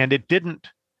 And it didn't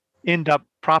end up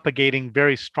propagating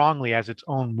very strongly as its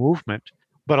own movement,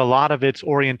 but a lot of its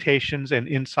orientations and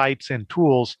insights and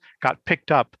tools got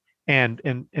picked up and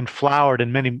flowered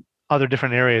in many other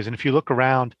different areas. And if you look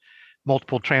around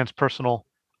multiple transpersonal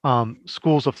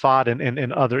schools of thought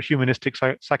and other humanistic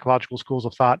psychological schools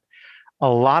of thought, a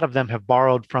lot of them have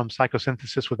borrowed from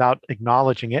psychosynthesis without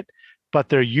acknowledging it, but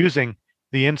they're using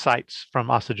the insights from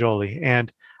Assagioli.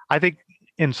 And I think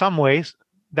in some ways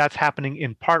that's happening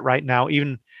in part right now,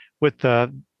 even with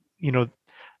the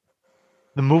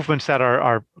movements that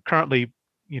are currently,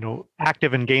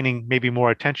 active and gaining maybe more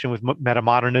attention with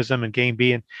metamodernism and Game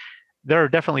B. And there are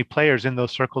definitely players in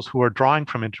those circles who are drawing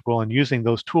from Integral and using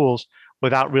those tools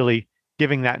without really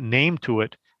giving that name to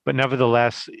it. But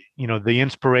nevertheless, the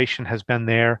inspiration has been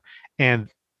there, and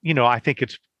I think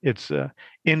it's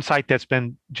insight that's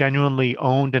been genuinely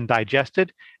owned and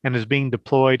digested, and is being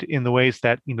deployed in the ways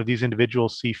that these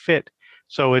individuals see fit.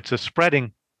 So it's a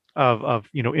spreading of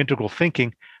integral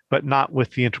thinking, but not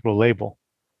with the integral label.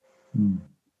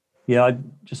 Yeah, I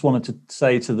just wanted to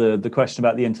say to the question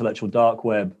about the intellectual dark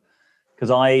web, because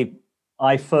I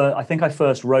think I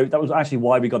first wrote, that was actually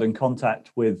why we got in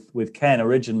contact with Ken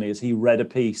originally, is he read a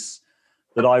piece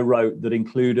that I wrote that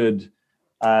included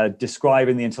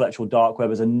describing the intellectual dark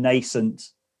web as a nascent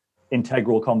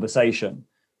integral conversation.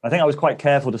 I think I was quite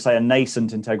careful to say a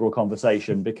nascent integral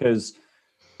conversation, because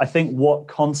I think what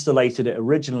constellated it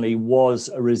originally was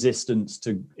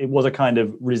a kind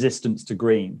of resistance to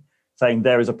green, saying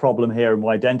there is a problem here and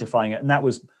we're identifying it. And that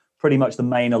was pretty much the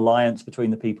main alliance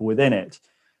between the people within it.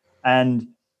 And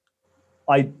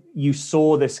you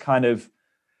saw this kind of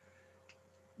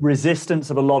resistance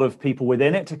of a lot of people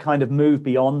within it to kind of move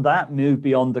beyond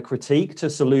the critique to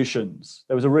solutions.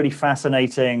 There was a really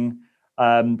fascinating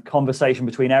conversation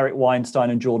between Eric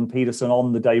Weinstein and Jordan Peterson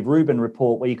on the Dave Rubin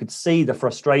report, where you could see the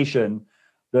frustration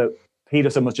that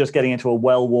Peterson was just getting into a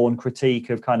well-worn critique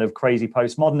of kind of crazy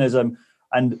postmodernism.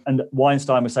 And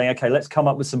Weinstein was saying, okay, let's come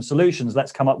up with some solutions.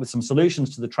 Let's come up with some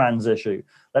solutions to the trans issue.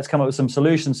 Let's come up with some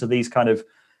solutions to these kind of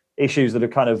issues that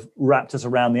have kind of wrapped us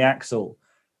around the axle.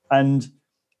 And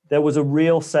there was a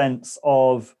real sense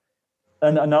of,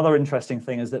 and another interesting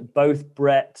thing is that both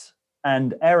Brett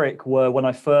and Eric were, when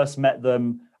I first met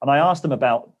them, and I asked them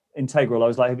about Integral, I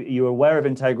was like, are you aware of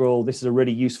Integral? This is a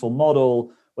really useful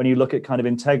model when you look at kind of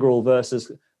Integral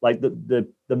versus like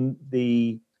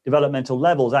the developmental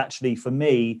levels, actually, for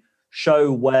me,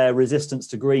 show where resistance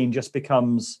to green just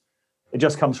comes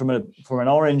from an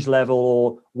orange level,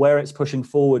 or where it's pushing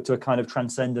forward to a kind of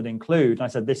transcend and include. And I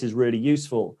said, this is really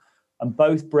useful. And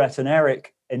both Brett and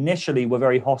Eric initially were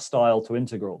very hostile to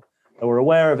Integral. They were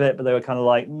aware of it, but they were kind of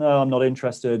like, no, I'm not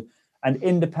interested. And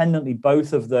independently,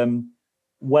 both of them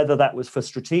whether that was for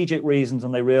strategic reasons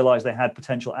and they realized they had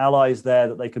potential allies there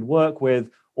that they could work with,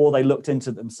 or they looked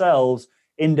into themselves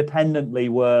independently,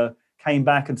 came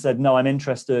back and said, no, I'm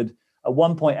interested. At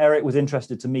one point, Eric was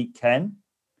interested to meet Ken.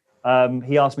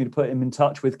 He asked me to put him in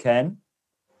touch with Ken.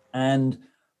 And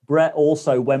Brett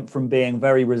also went from being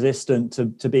very resistant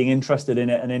to being interested in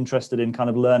it and interested in kind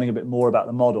of learning a bit more about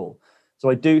the model. So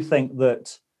I do think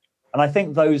that, and I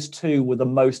think those two were the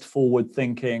most forward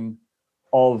thinking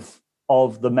of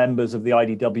the members of the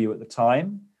IDW at the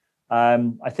time.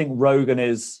 I think Rogan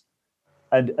is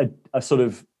a sort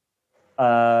of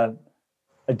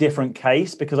a different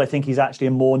case, because I think he's actually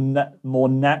a more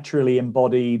naturally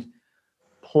embodied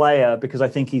player, because I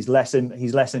think he's less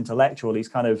intellectual.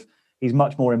 He's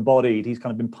much more embodied. He's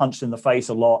kind of been punched in the face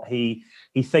a lot. He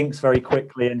thinks very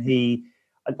quickly, and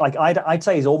I'd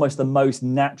say he's almost the most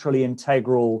naturally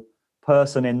integral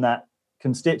person in that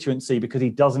constituency, because he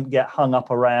doesn't get hung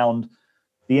up around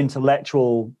the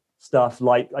intellectual stuff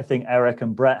like I think Eric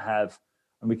and Brett have.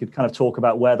 And we could kind of talk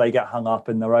about where they get hung up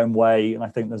in their own way. And I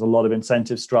think there's a lot of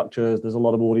incentive structures. There's a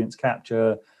lot of audience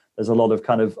capture. There's a lot of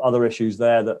kind of other issues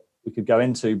there that we could go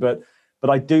into. But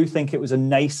I do think it was a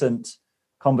nascent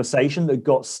conversation that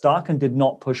got stuck and did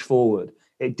not push forward.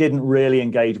 It didn't really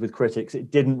engage with critics. It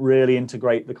didn't really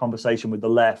integrate the conversation with the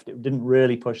left. It didn't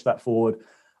really push that forward.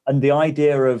 And the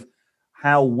idea of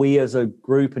how we as a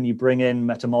group, and you bring in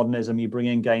metamodernism, you bring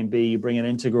in Game B, you bring in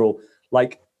Integral,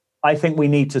 like, I think we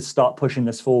need to start pushing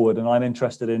this forward, and I'm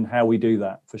interested in how we do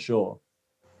that for sure.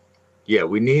 Yeah,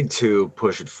 we need to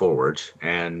push it forward.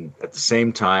 And at the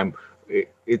same time,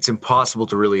 it's impossible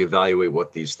to really evaluate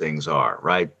what these things are,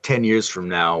 right? 10 years from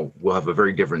now, we'll have a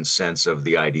very different sense of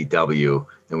the IDW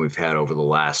than we've had over the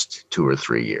last 2 or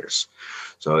 3 years.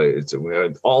 So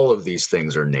all of these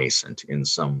things are nascent in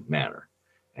some manner.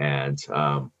 And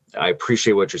I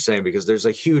appreciate what you're saying, because there's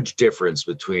a huge difference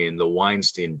between the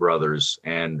Weinstein brothers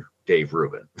and Dave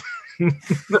Rubin.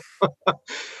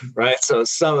 Right? So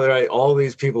all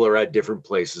these people are at different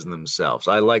places in themselves.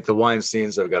 I like the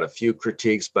Weinsteins. I've got a few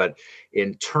critiques, but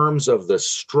in terms of the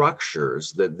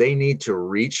structures that they need to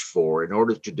reach for in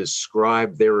order to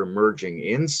describe their emerging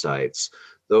insights,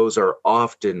 those are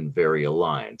often very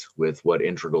aligned with what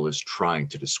Integral is trying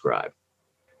to describe.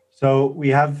 So we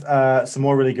have some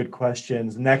more really good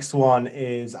questions. Next one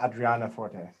is Adriana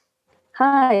Forte.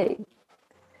 Hi.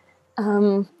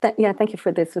 Thank you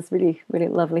for this. It was really, really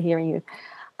lovely hearing you.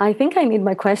 I think I need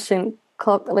my question.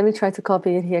 Let me try to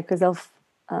copy it here, because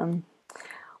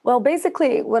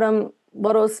basically what I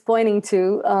was pointing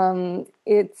to,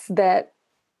 it's that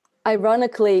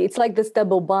ironically, it's like this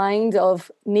double bind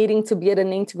of needing to be at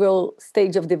an integral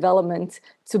stage of development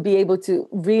to be able to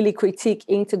really critique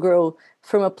Integral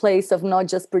from a place of not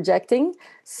just projecting.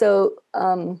 So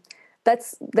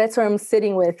that's where I'm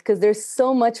sitting with, because there's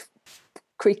so much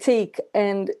critique,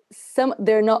 and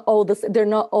they're not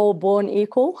all born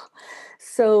equal.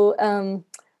 So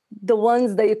the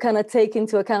ones that you kind of take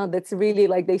into account, that's really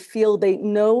like they feel they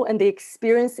know and they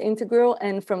experience Integral,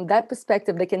 and from that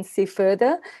perspective they can see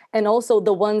further, and also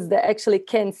the ones that actually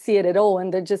can't see it at all,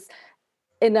 and they're just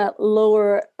in a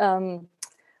lower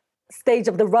stage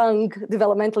of the rung,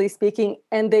 developmentally speaking,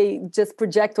 and they just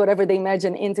project whatever they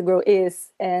imagine Integral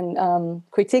is and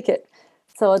critique it.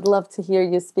 So I'd love to hear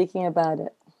you speaking about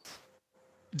it.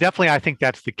 Definitely, I think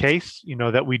that's the case,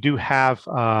 that we do have,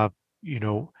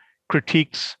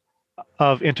 critiques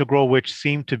of Integral which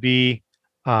seem to be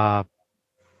very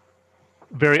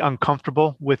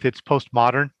uncomfortable with its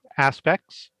postmodern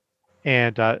aspects.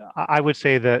 And I would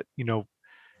say that,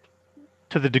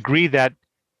 to the degree that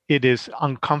it is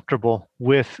uncomfortable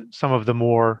with some of the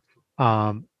more,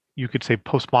 you could say,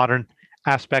 postmodern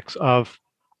aspects of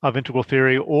integral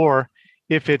theory, or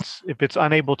if it's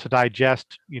unable to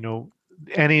digest,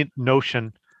 any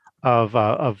notion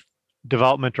of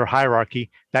development or hierarchy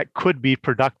that could be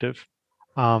productive.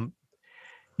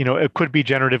 It could be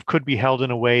generative, could be held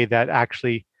in a way that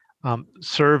actually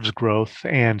serves growth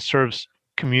and serves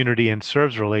community and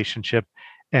serves relationship,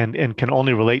 and can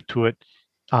only relate to it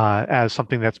as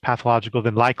something that's pathological,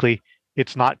 then likely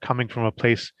it's not coming from a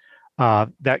place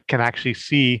that can actually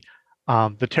see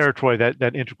the territory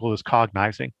that Integral is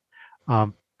cognizing.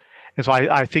 And so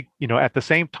I think, at the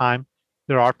same time,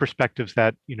 there are perspectives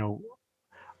that,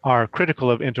 are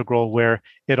critical of Integral, where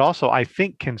it also, I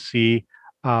think, can see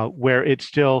where it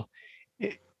still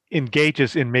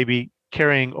engages in maybe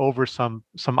carrying over some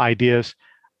ideas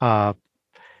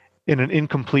in an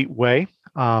incomplete way,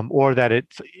 or that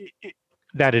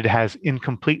it has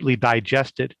incompletely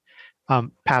digested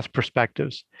past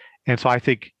perspectives. And so I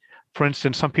think, for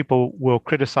instance, some people will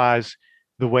criticize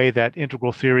the way that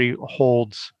integral theory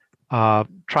holds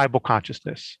tribal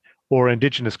consciousness or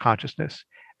indigenous consciousness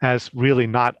as really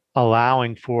not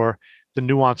allowing for the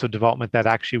nuance of development that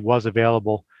actually was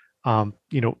available,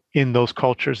 in those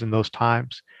cultures in those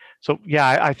times. So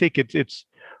yeah, I think it's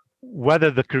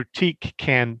whether the critique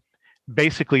can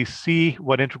basically see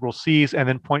what Integral sees and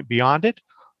then point beyond it,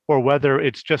 or whether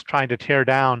it's just trying to tear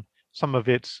down some of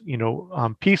its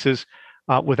pieces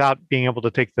without being able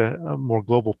to take the more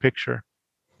global picture.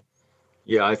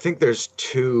 Yeah, I think there's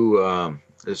two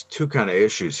kind of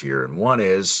issues here, and one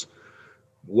is,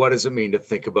 what does it mean to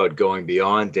think about going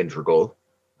beyond Integral?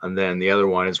 And then the other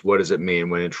one is, what does it mean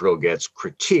when Integral gets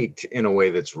critiqued in a way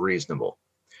that's reasonable?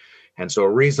 And so a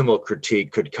reasonable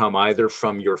critique could come either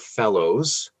from your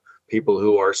fellows, people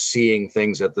who are seeing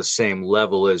things at the same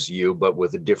level as you, but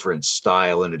with a different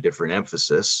style and a different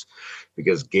emphasis,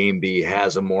 because Game B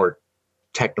has a more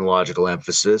technological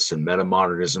emphasis and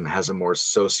metamodernism has a more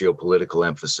socio-political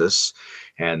emphasis.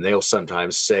 And they'll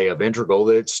sometimes say of Integral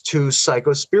that it's too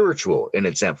psycho-spiritual in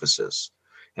its emphasis.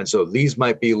 And so these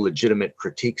might be legitimate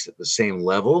critiques at the same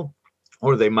level,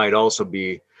 or they might also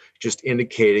be just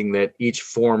indicating that each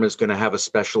form is going to have a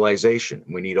specialization.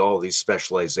 We need all these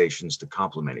specializations to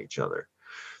complement each other.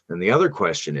 And the other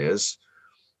question is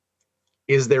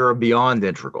there a beyond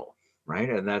Integral? Right?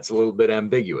 And that's a little bit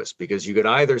ambiguous, because you could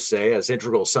either say, as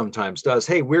Integral sometimes does,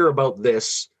 hey, we're about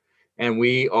this, and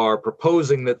we are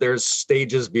proposing that there's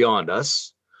stages beyond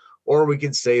us, or we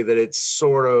could say that it's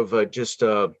sort of just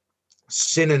a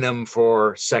synonym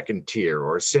for second tier,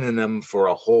 or a synonym for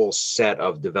a whole set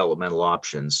of developmental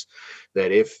options,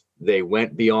 that if they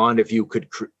went beyond, if you could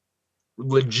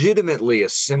legitimately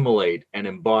assimilate and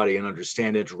embody and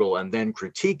understand Integral and then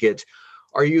critique it,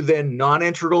 are you then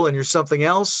non-Integral and you're something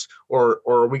else? Or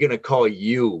are we going to call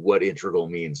you what Integral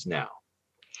means now?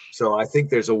 So I think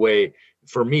there's a way,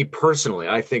 for me personally,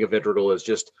 I think of Integral as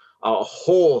just a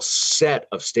whole set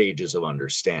of stages of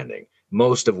understanding,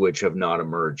 most of which have not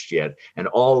emerged yet, and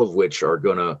all of which are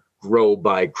going to grow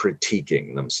by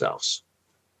critiquing themselves.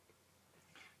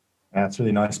 That's a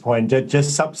really nice point.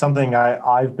 Just something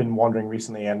I've been wondering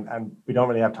recently, and we don't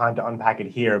really have time to unpack it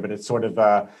here, but it's sort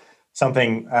of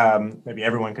something maybe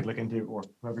everyone could look into, or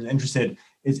whoever's interested,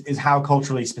 is how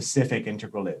culturally specific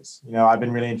Integral is. I've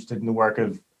been really interested in the work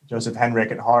of Joseph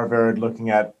Henrich at Harvard, looking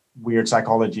at weird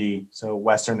psychology, so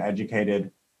Western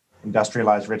educated,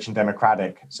 industrialized, rich, and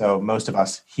democratic, so most of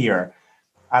us here.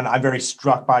 And I'm very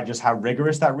struck by just how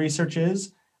rigorous that research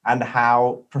is, and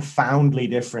how profoundly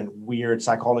different weird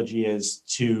psychology is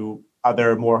to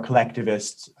other more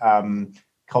collectivist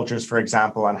cultures, for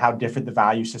example, and how different the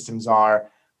value systems are.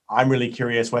 I'm really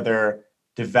curious whether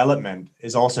development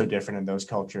is also different in those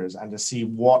cultures, and to see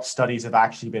what studies have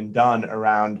actually been done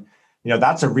around,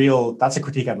 that's a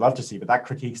critique I'd love to see, but that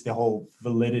critiques the whole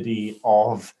validity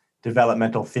of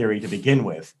developmental theory to begin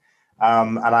with.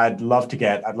 And I'd love to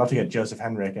get Joseph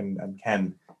Henrich and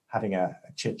Ken having a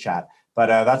chit chat,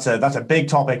 but that's a big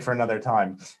topic for another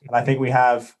time. And I think we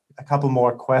have a couple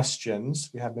more questions.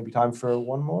 We have maybe time for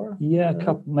one more. Yeah,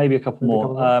 maybe a couple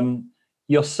more.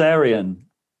 Yossarian,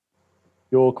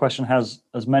 your question has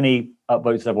as many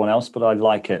upvotes as everyone else, but I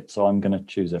like it, so I'm going to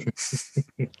choose it.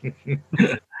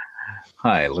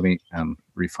 Hi, let me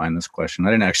refine this question.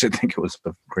 I didn't actually think it was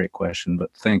a great question, but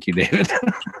thank you, David.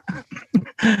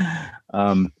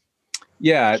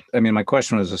 Yeah, I mean, my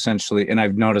question was essentially, and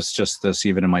I've noticed just this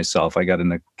even in myself. I got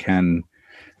into Ken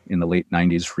in the late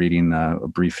 90s reading A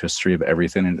Brief History of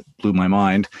Everything, and it blew my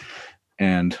mind.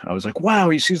 And I was like,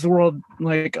 wow, he sees the world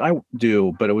like I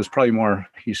do, but it was probably more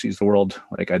he sees the world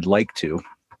like I'd like to.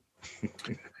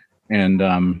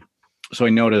 And so I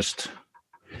noticed,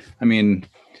 I mean,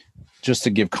 just to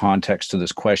give context to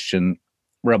this question,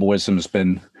 Rebel Wisdom has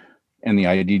been, and the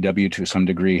IDW to some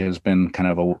degree has been kind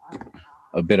of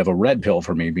a bit of a red pill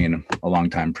for me, being a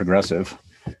longtime progressive.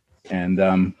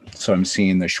 And so I'm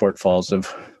seeing the shortfalls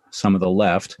of some of the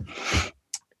left.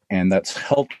 And that's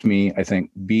helped me, I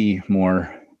think, be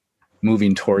more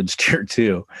moving towards tier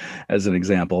 2, as an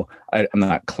example. I'm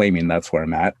not claiming that's where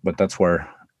I'm at, but that's where,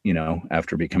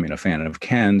 after becoming a fan of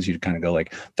Ken's, you kind of go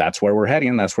like, that's where we're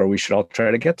heading. That's where we should all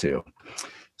try to get to.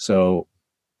 So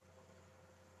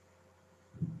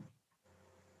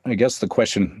I guess the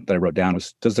question that I wrote down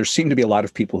was, does there seem to be a lot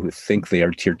of people who think they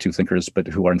are tier 2 thinkers, but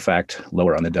who are in fact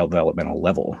lower on the developmental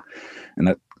level? And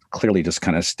that clearly just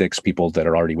kind of sticks people that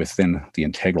are already within the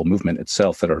integral movement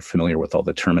itself, that are familiar with all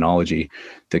the terminology,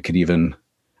 that could even,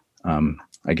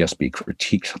 I guess, be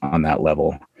critiqued on that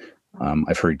level.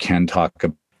 I've heard Ken talk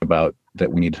about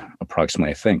that we need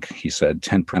approximately, I think he said,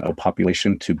 10% of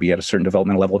population to be at a certain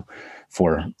developmental level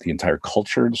for the entire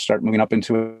culture to start moving up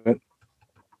into it.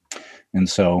 And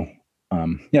so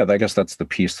yeah, I guess that's the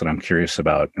piece that I'm curious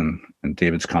about. And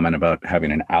David's comment about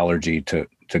having an allergy to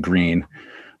green,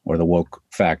 or the woke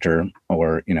factor,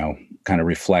 or, kind of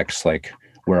reflects like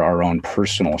where our own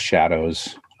personal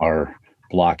shadows are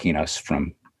blocking us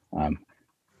from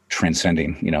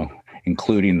transcending,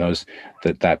 including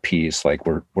that piece, like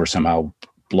we're somehow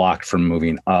blocked from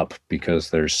moving up because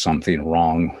there's something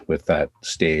wrong with that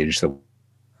stage that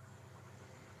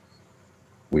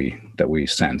we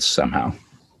sense somehow.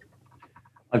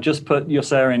 I've just put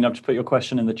your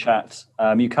question in the chat.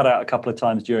 You cut out a couple of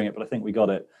times during it, but I think we got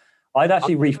it. I'd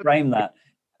actually reframe that.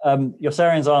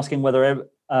 Yossarian's asking whether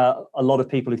a lot of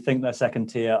people who think they're second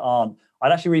tier aren't.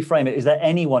 I'd actually reframe it. Is there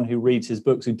anyone who reads his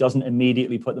books who doesn't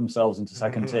immediately put themselves into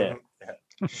second tier?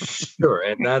 Sure,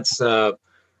 and that's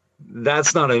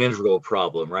not an integral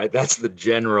problem, right? That's the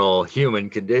general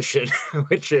human condition,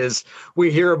 which is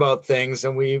we hear about things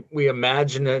and we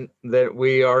imagine that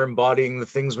we are embodying the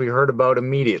things we heard about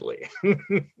immediately.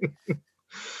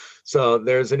 So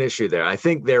there's an issue there. I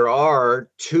think there are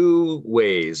two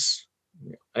ways,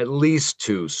 at least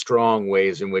two strong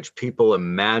ways in which people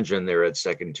imagine they're at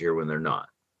second tier when they're not.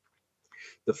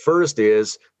 The first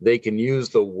is they can use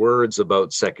the words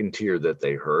about second tier that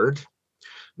they heard.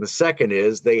 The second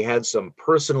is they had some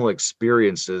personal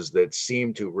experiences that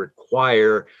seem to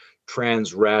require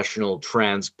transrational,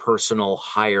 transpersonal,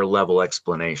 higher level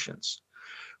explanations,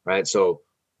 right? So,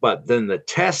 but then the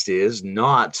test is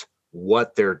not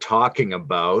what they're talking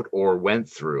about or went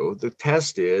through. The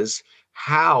test is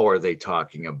how are they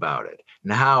talking about it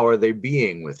and how are they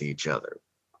being with each other?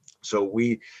 So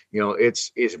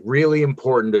it's really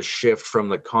important to shift from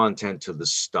the content to the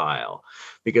style,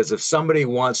 because if somebody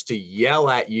wants to yell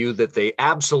at you that they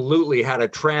absolutely had a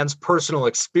transpersonal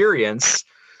experience,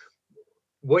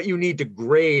 what you need to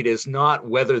grade is not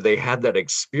whether they had that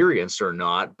experience or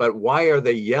not, but why are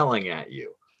they yelling at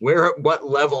you? What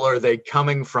level are they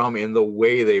coming from in the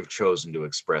way they've chosen to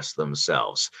express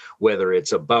themselves, whether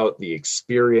it's about the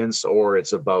experience or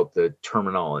it's about the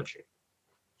terminology.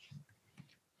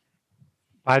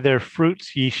 By their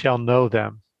fruits ye shall know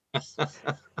them.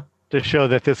 To show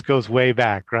that this goes way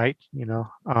back, right?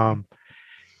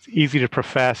 It's easy to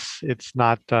profess. It's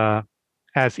not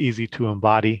as easy to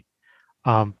embody.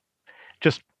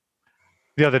 Just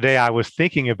the other day, I was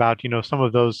thinking about, some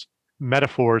of those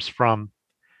metaphors from,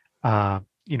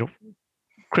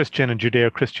 Christian and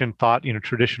Judeo-Christian thought,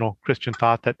 traditional Christian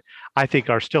thought that I think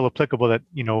are still applicable that,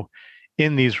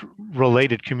 in these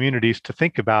related communities to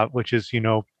think about, which is,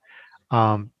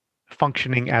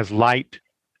 functioning as light,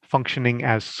 functioning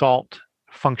as salt,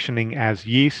 functioning as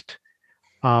yeast.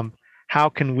 How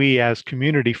can we as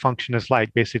community function as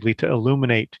light, basically to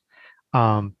illuminate,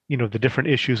 the different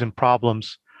issues and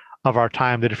problems of our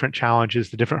time, the different challenges,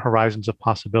 the different horizons of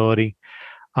possibility?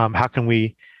 How can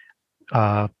we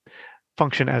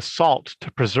function as salt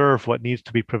to preserve what needs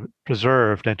to be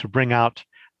preserved and to bring out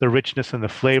the richness and the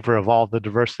flavor of all the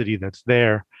diversity that's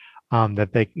there, that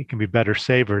it can be better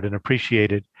savored and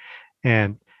appreciated?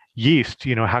 And yeast,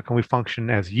 how can we function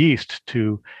as yeast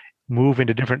to move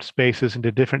into different spaces,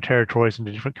 into different territories,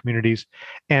 into different communities,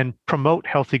 and promote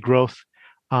healthy growth,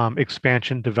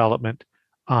 expansion, development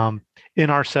in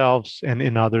ourselves and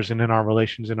in others and in our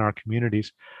relations, in our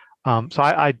communities. So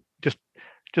I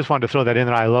just wanted to throw that in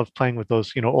there. I love playing with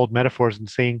those, old metaphors and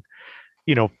seeing,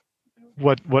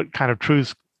 what kind of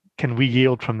truths can we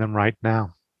yield from them right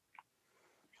now.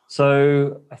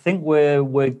 So I think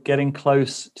we're getting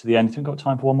close to the end. I think we've got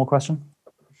time for one more question.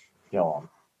 Go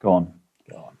Go on.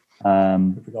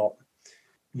 We forgot.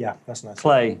 Yeah, that's nice.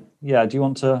 Clay, do you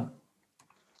want to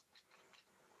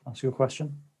ask your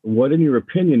question? What, in your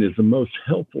opinion, is the most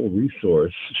helpful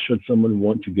resource should someone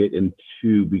want to get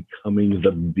into becoming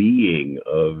the being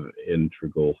of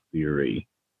integral theory?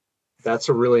 That's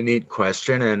a really neat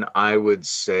question. And I would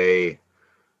say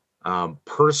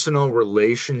personal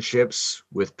relationships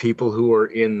with people who are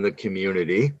in the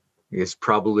community is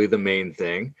probably the main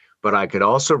thing. But I could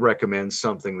also recommend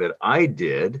something that I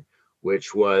did,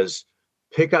 which was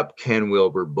pick up Ken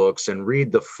Wilber books and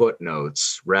read the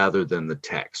footnotes rather than the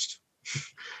text.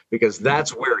 Because that's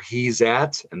where he's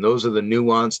at, and those are the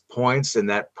nuanced points, and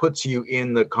that puts you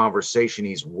in the conversation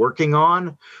he's working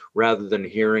on rather than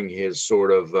hearing his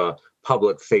sort of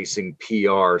public-facing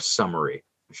PR summary.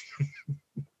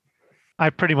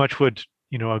 I pretty much would,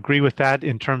 agree with that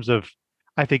in terms of,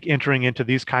 I think entering into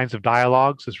these kinds of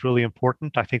dialogues is really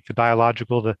important. I think the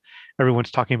dialogical,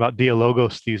 everyone's talking about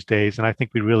dialogos these days, and I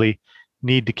think we really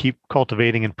need to keep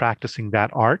cultivating and practicing that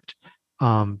art,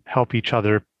 help each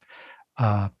other,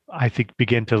 I think,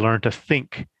 begin to learn to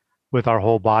think with our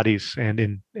whole bodies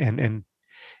and in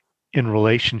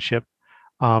relationship.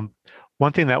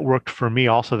 one thing that worked for me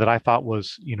also that I thought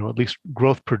was, at least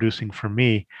growth producing for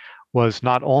me was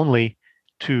not only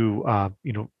to,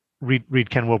 read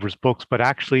Ken Wilber's books, but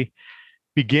actually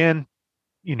begin,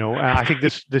 I think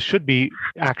this should be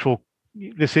actual,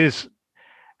 this is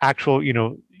actual,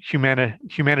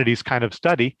 humanities kind of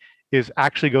study, is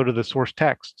actually go to the source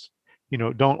texts.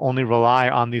 Don't only rely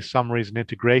on these summaries and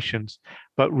integrations,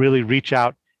 but really reach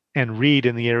out and read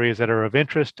in the areas that are of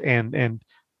interest and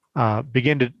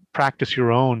begin to practice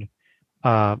your own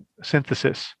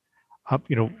synthesis.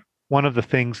 One of the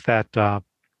things that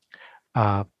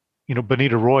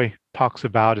Bonita Roy talks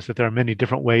about is that there are many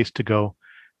different ways to go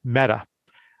meta.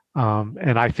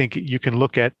 And I think you can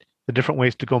look at the different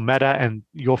ways to go meta, and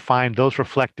you'll find those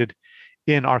reflected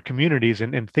in our communities,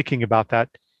 and thinking about that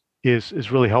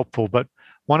is really helpful. But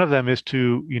one of them is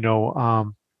to,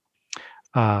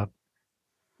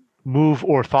 move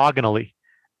orthogonally.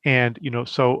 And,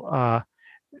 so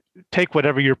take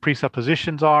whatever your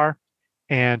presuppositions are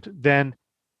and then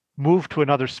move to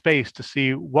another space to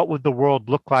see what would the world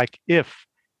look like if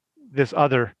this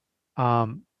other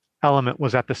element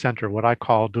was at the center, what I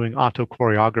call doing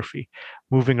autochoreography,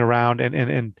 moving around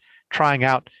and trying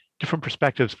out different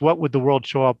perspectives. What would the world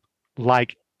show up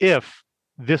like if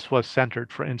this was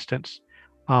centered, for instance?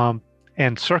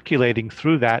 And circulating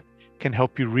through that can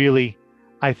help you really,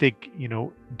 I think,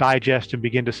 digest and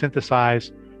begin to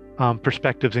synthesize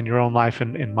perspectives in your own life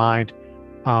and mind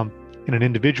in an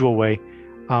individual way,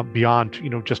 beyond,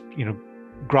 just,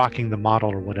 grokking the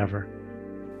model or whatever.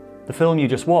 The film you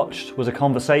just watched was a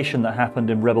conversation that happened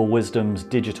in Rebel Wisdom's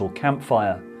digital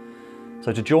Campfire.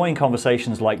 So to join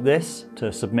conversations like this,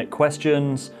 to submit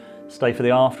questions, stay for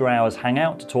the after hours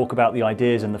hangout to talk about the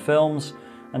ideas in the films,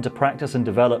 and to practice and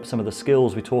develop some of the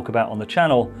skills we talk about on the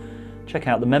channel, check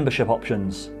out the membership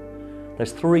options.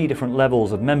 There's 3 different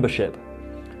levels of membership.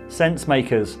 Sense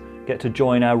makers get to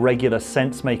join our regular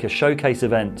Sense Maker showcase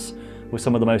events with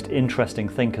some of the most interesting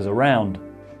thinkers around.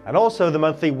 And also the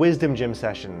monthly Wisdom Gym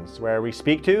sessions, where we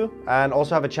speak to and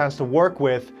also have a chance to work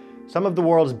with some of the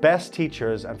world's best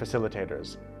teachers and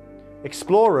facilitators.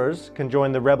 Explorers can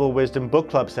join the Rebel Wisdom Book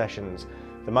Club sessions,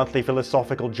 the monthly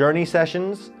philosophical journey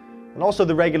sessions, and also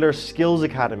the regular Skills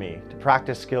Academy to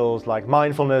practice skills like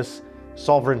mindfulness,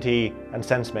 sovereignty, and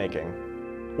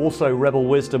sense-making. Also, Rebel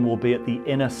Wisdom will be at the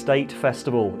Inner State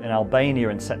Festival in Albania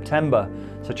in September,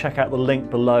 so check out the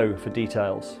link below for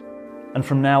details. And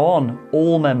from now on,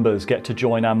 all members get to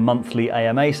join our monthly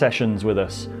AMA sessions with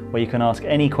us, where you can ask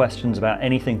any questions about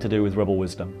anything to do with Rebel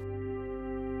Wisdom.